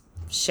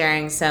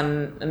sharing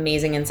some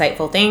amazing,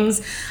 insightful things.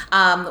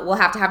 We'll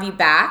have to have you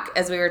back,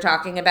 as we were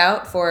talking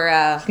about,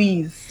 for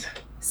please,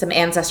 some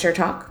ancestor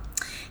talk.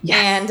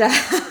 Yes.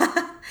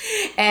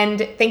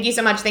 And thank you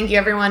so much. Thank you,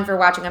 everyone, for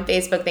watching on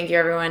Facebook. Thank you,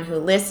 everyone who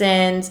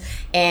listened.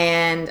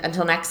 And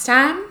until next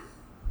time,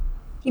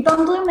 keep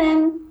on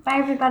blooming. Bye,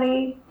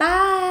 everybody.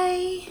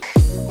 Bye.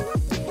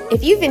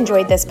 If you've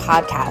enjoyed this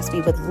podcast,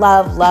 we would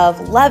love,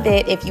 love, love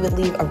it if you would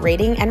leave a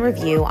rating and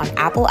review on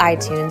Apple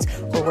iTunes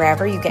or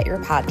wherever you get your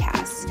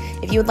podcasts.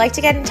 If you would like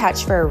to get in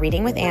touch for a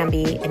reading with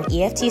Ambi, an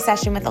EFT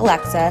session with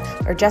Alexa,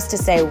 or just to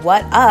say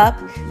what up,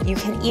 you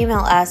can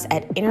email us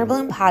at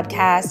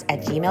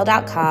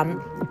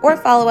innerbloom.podcast@gmail.com, or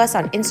follow us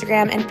on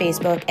Instagram and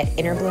Facebook at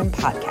Innerbloom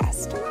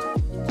Podcast.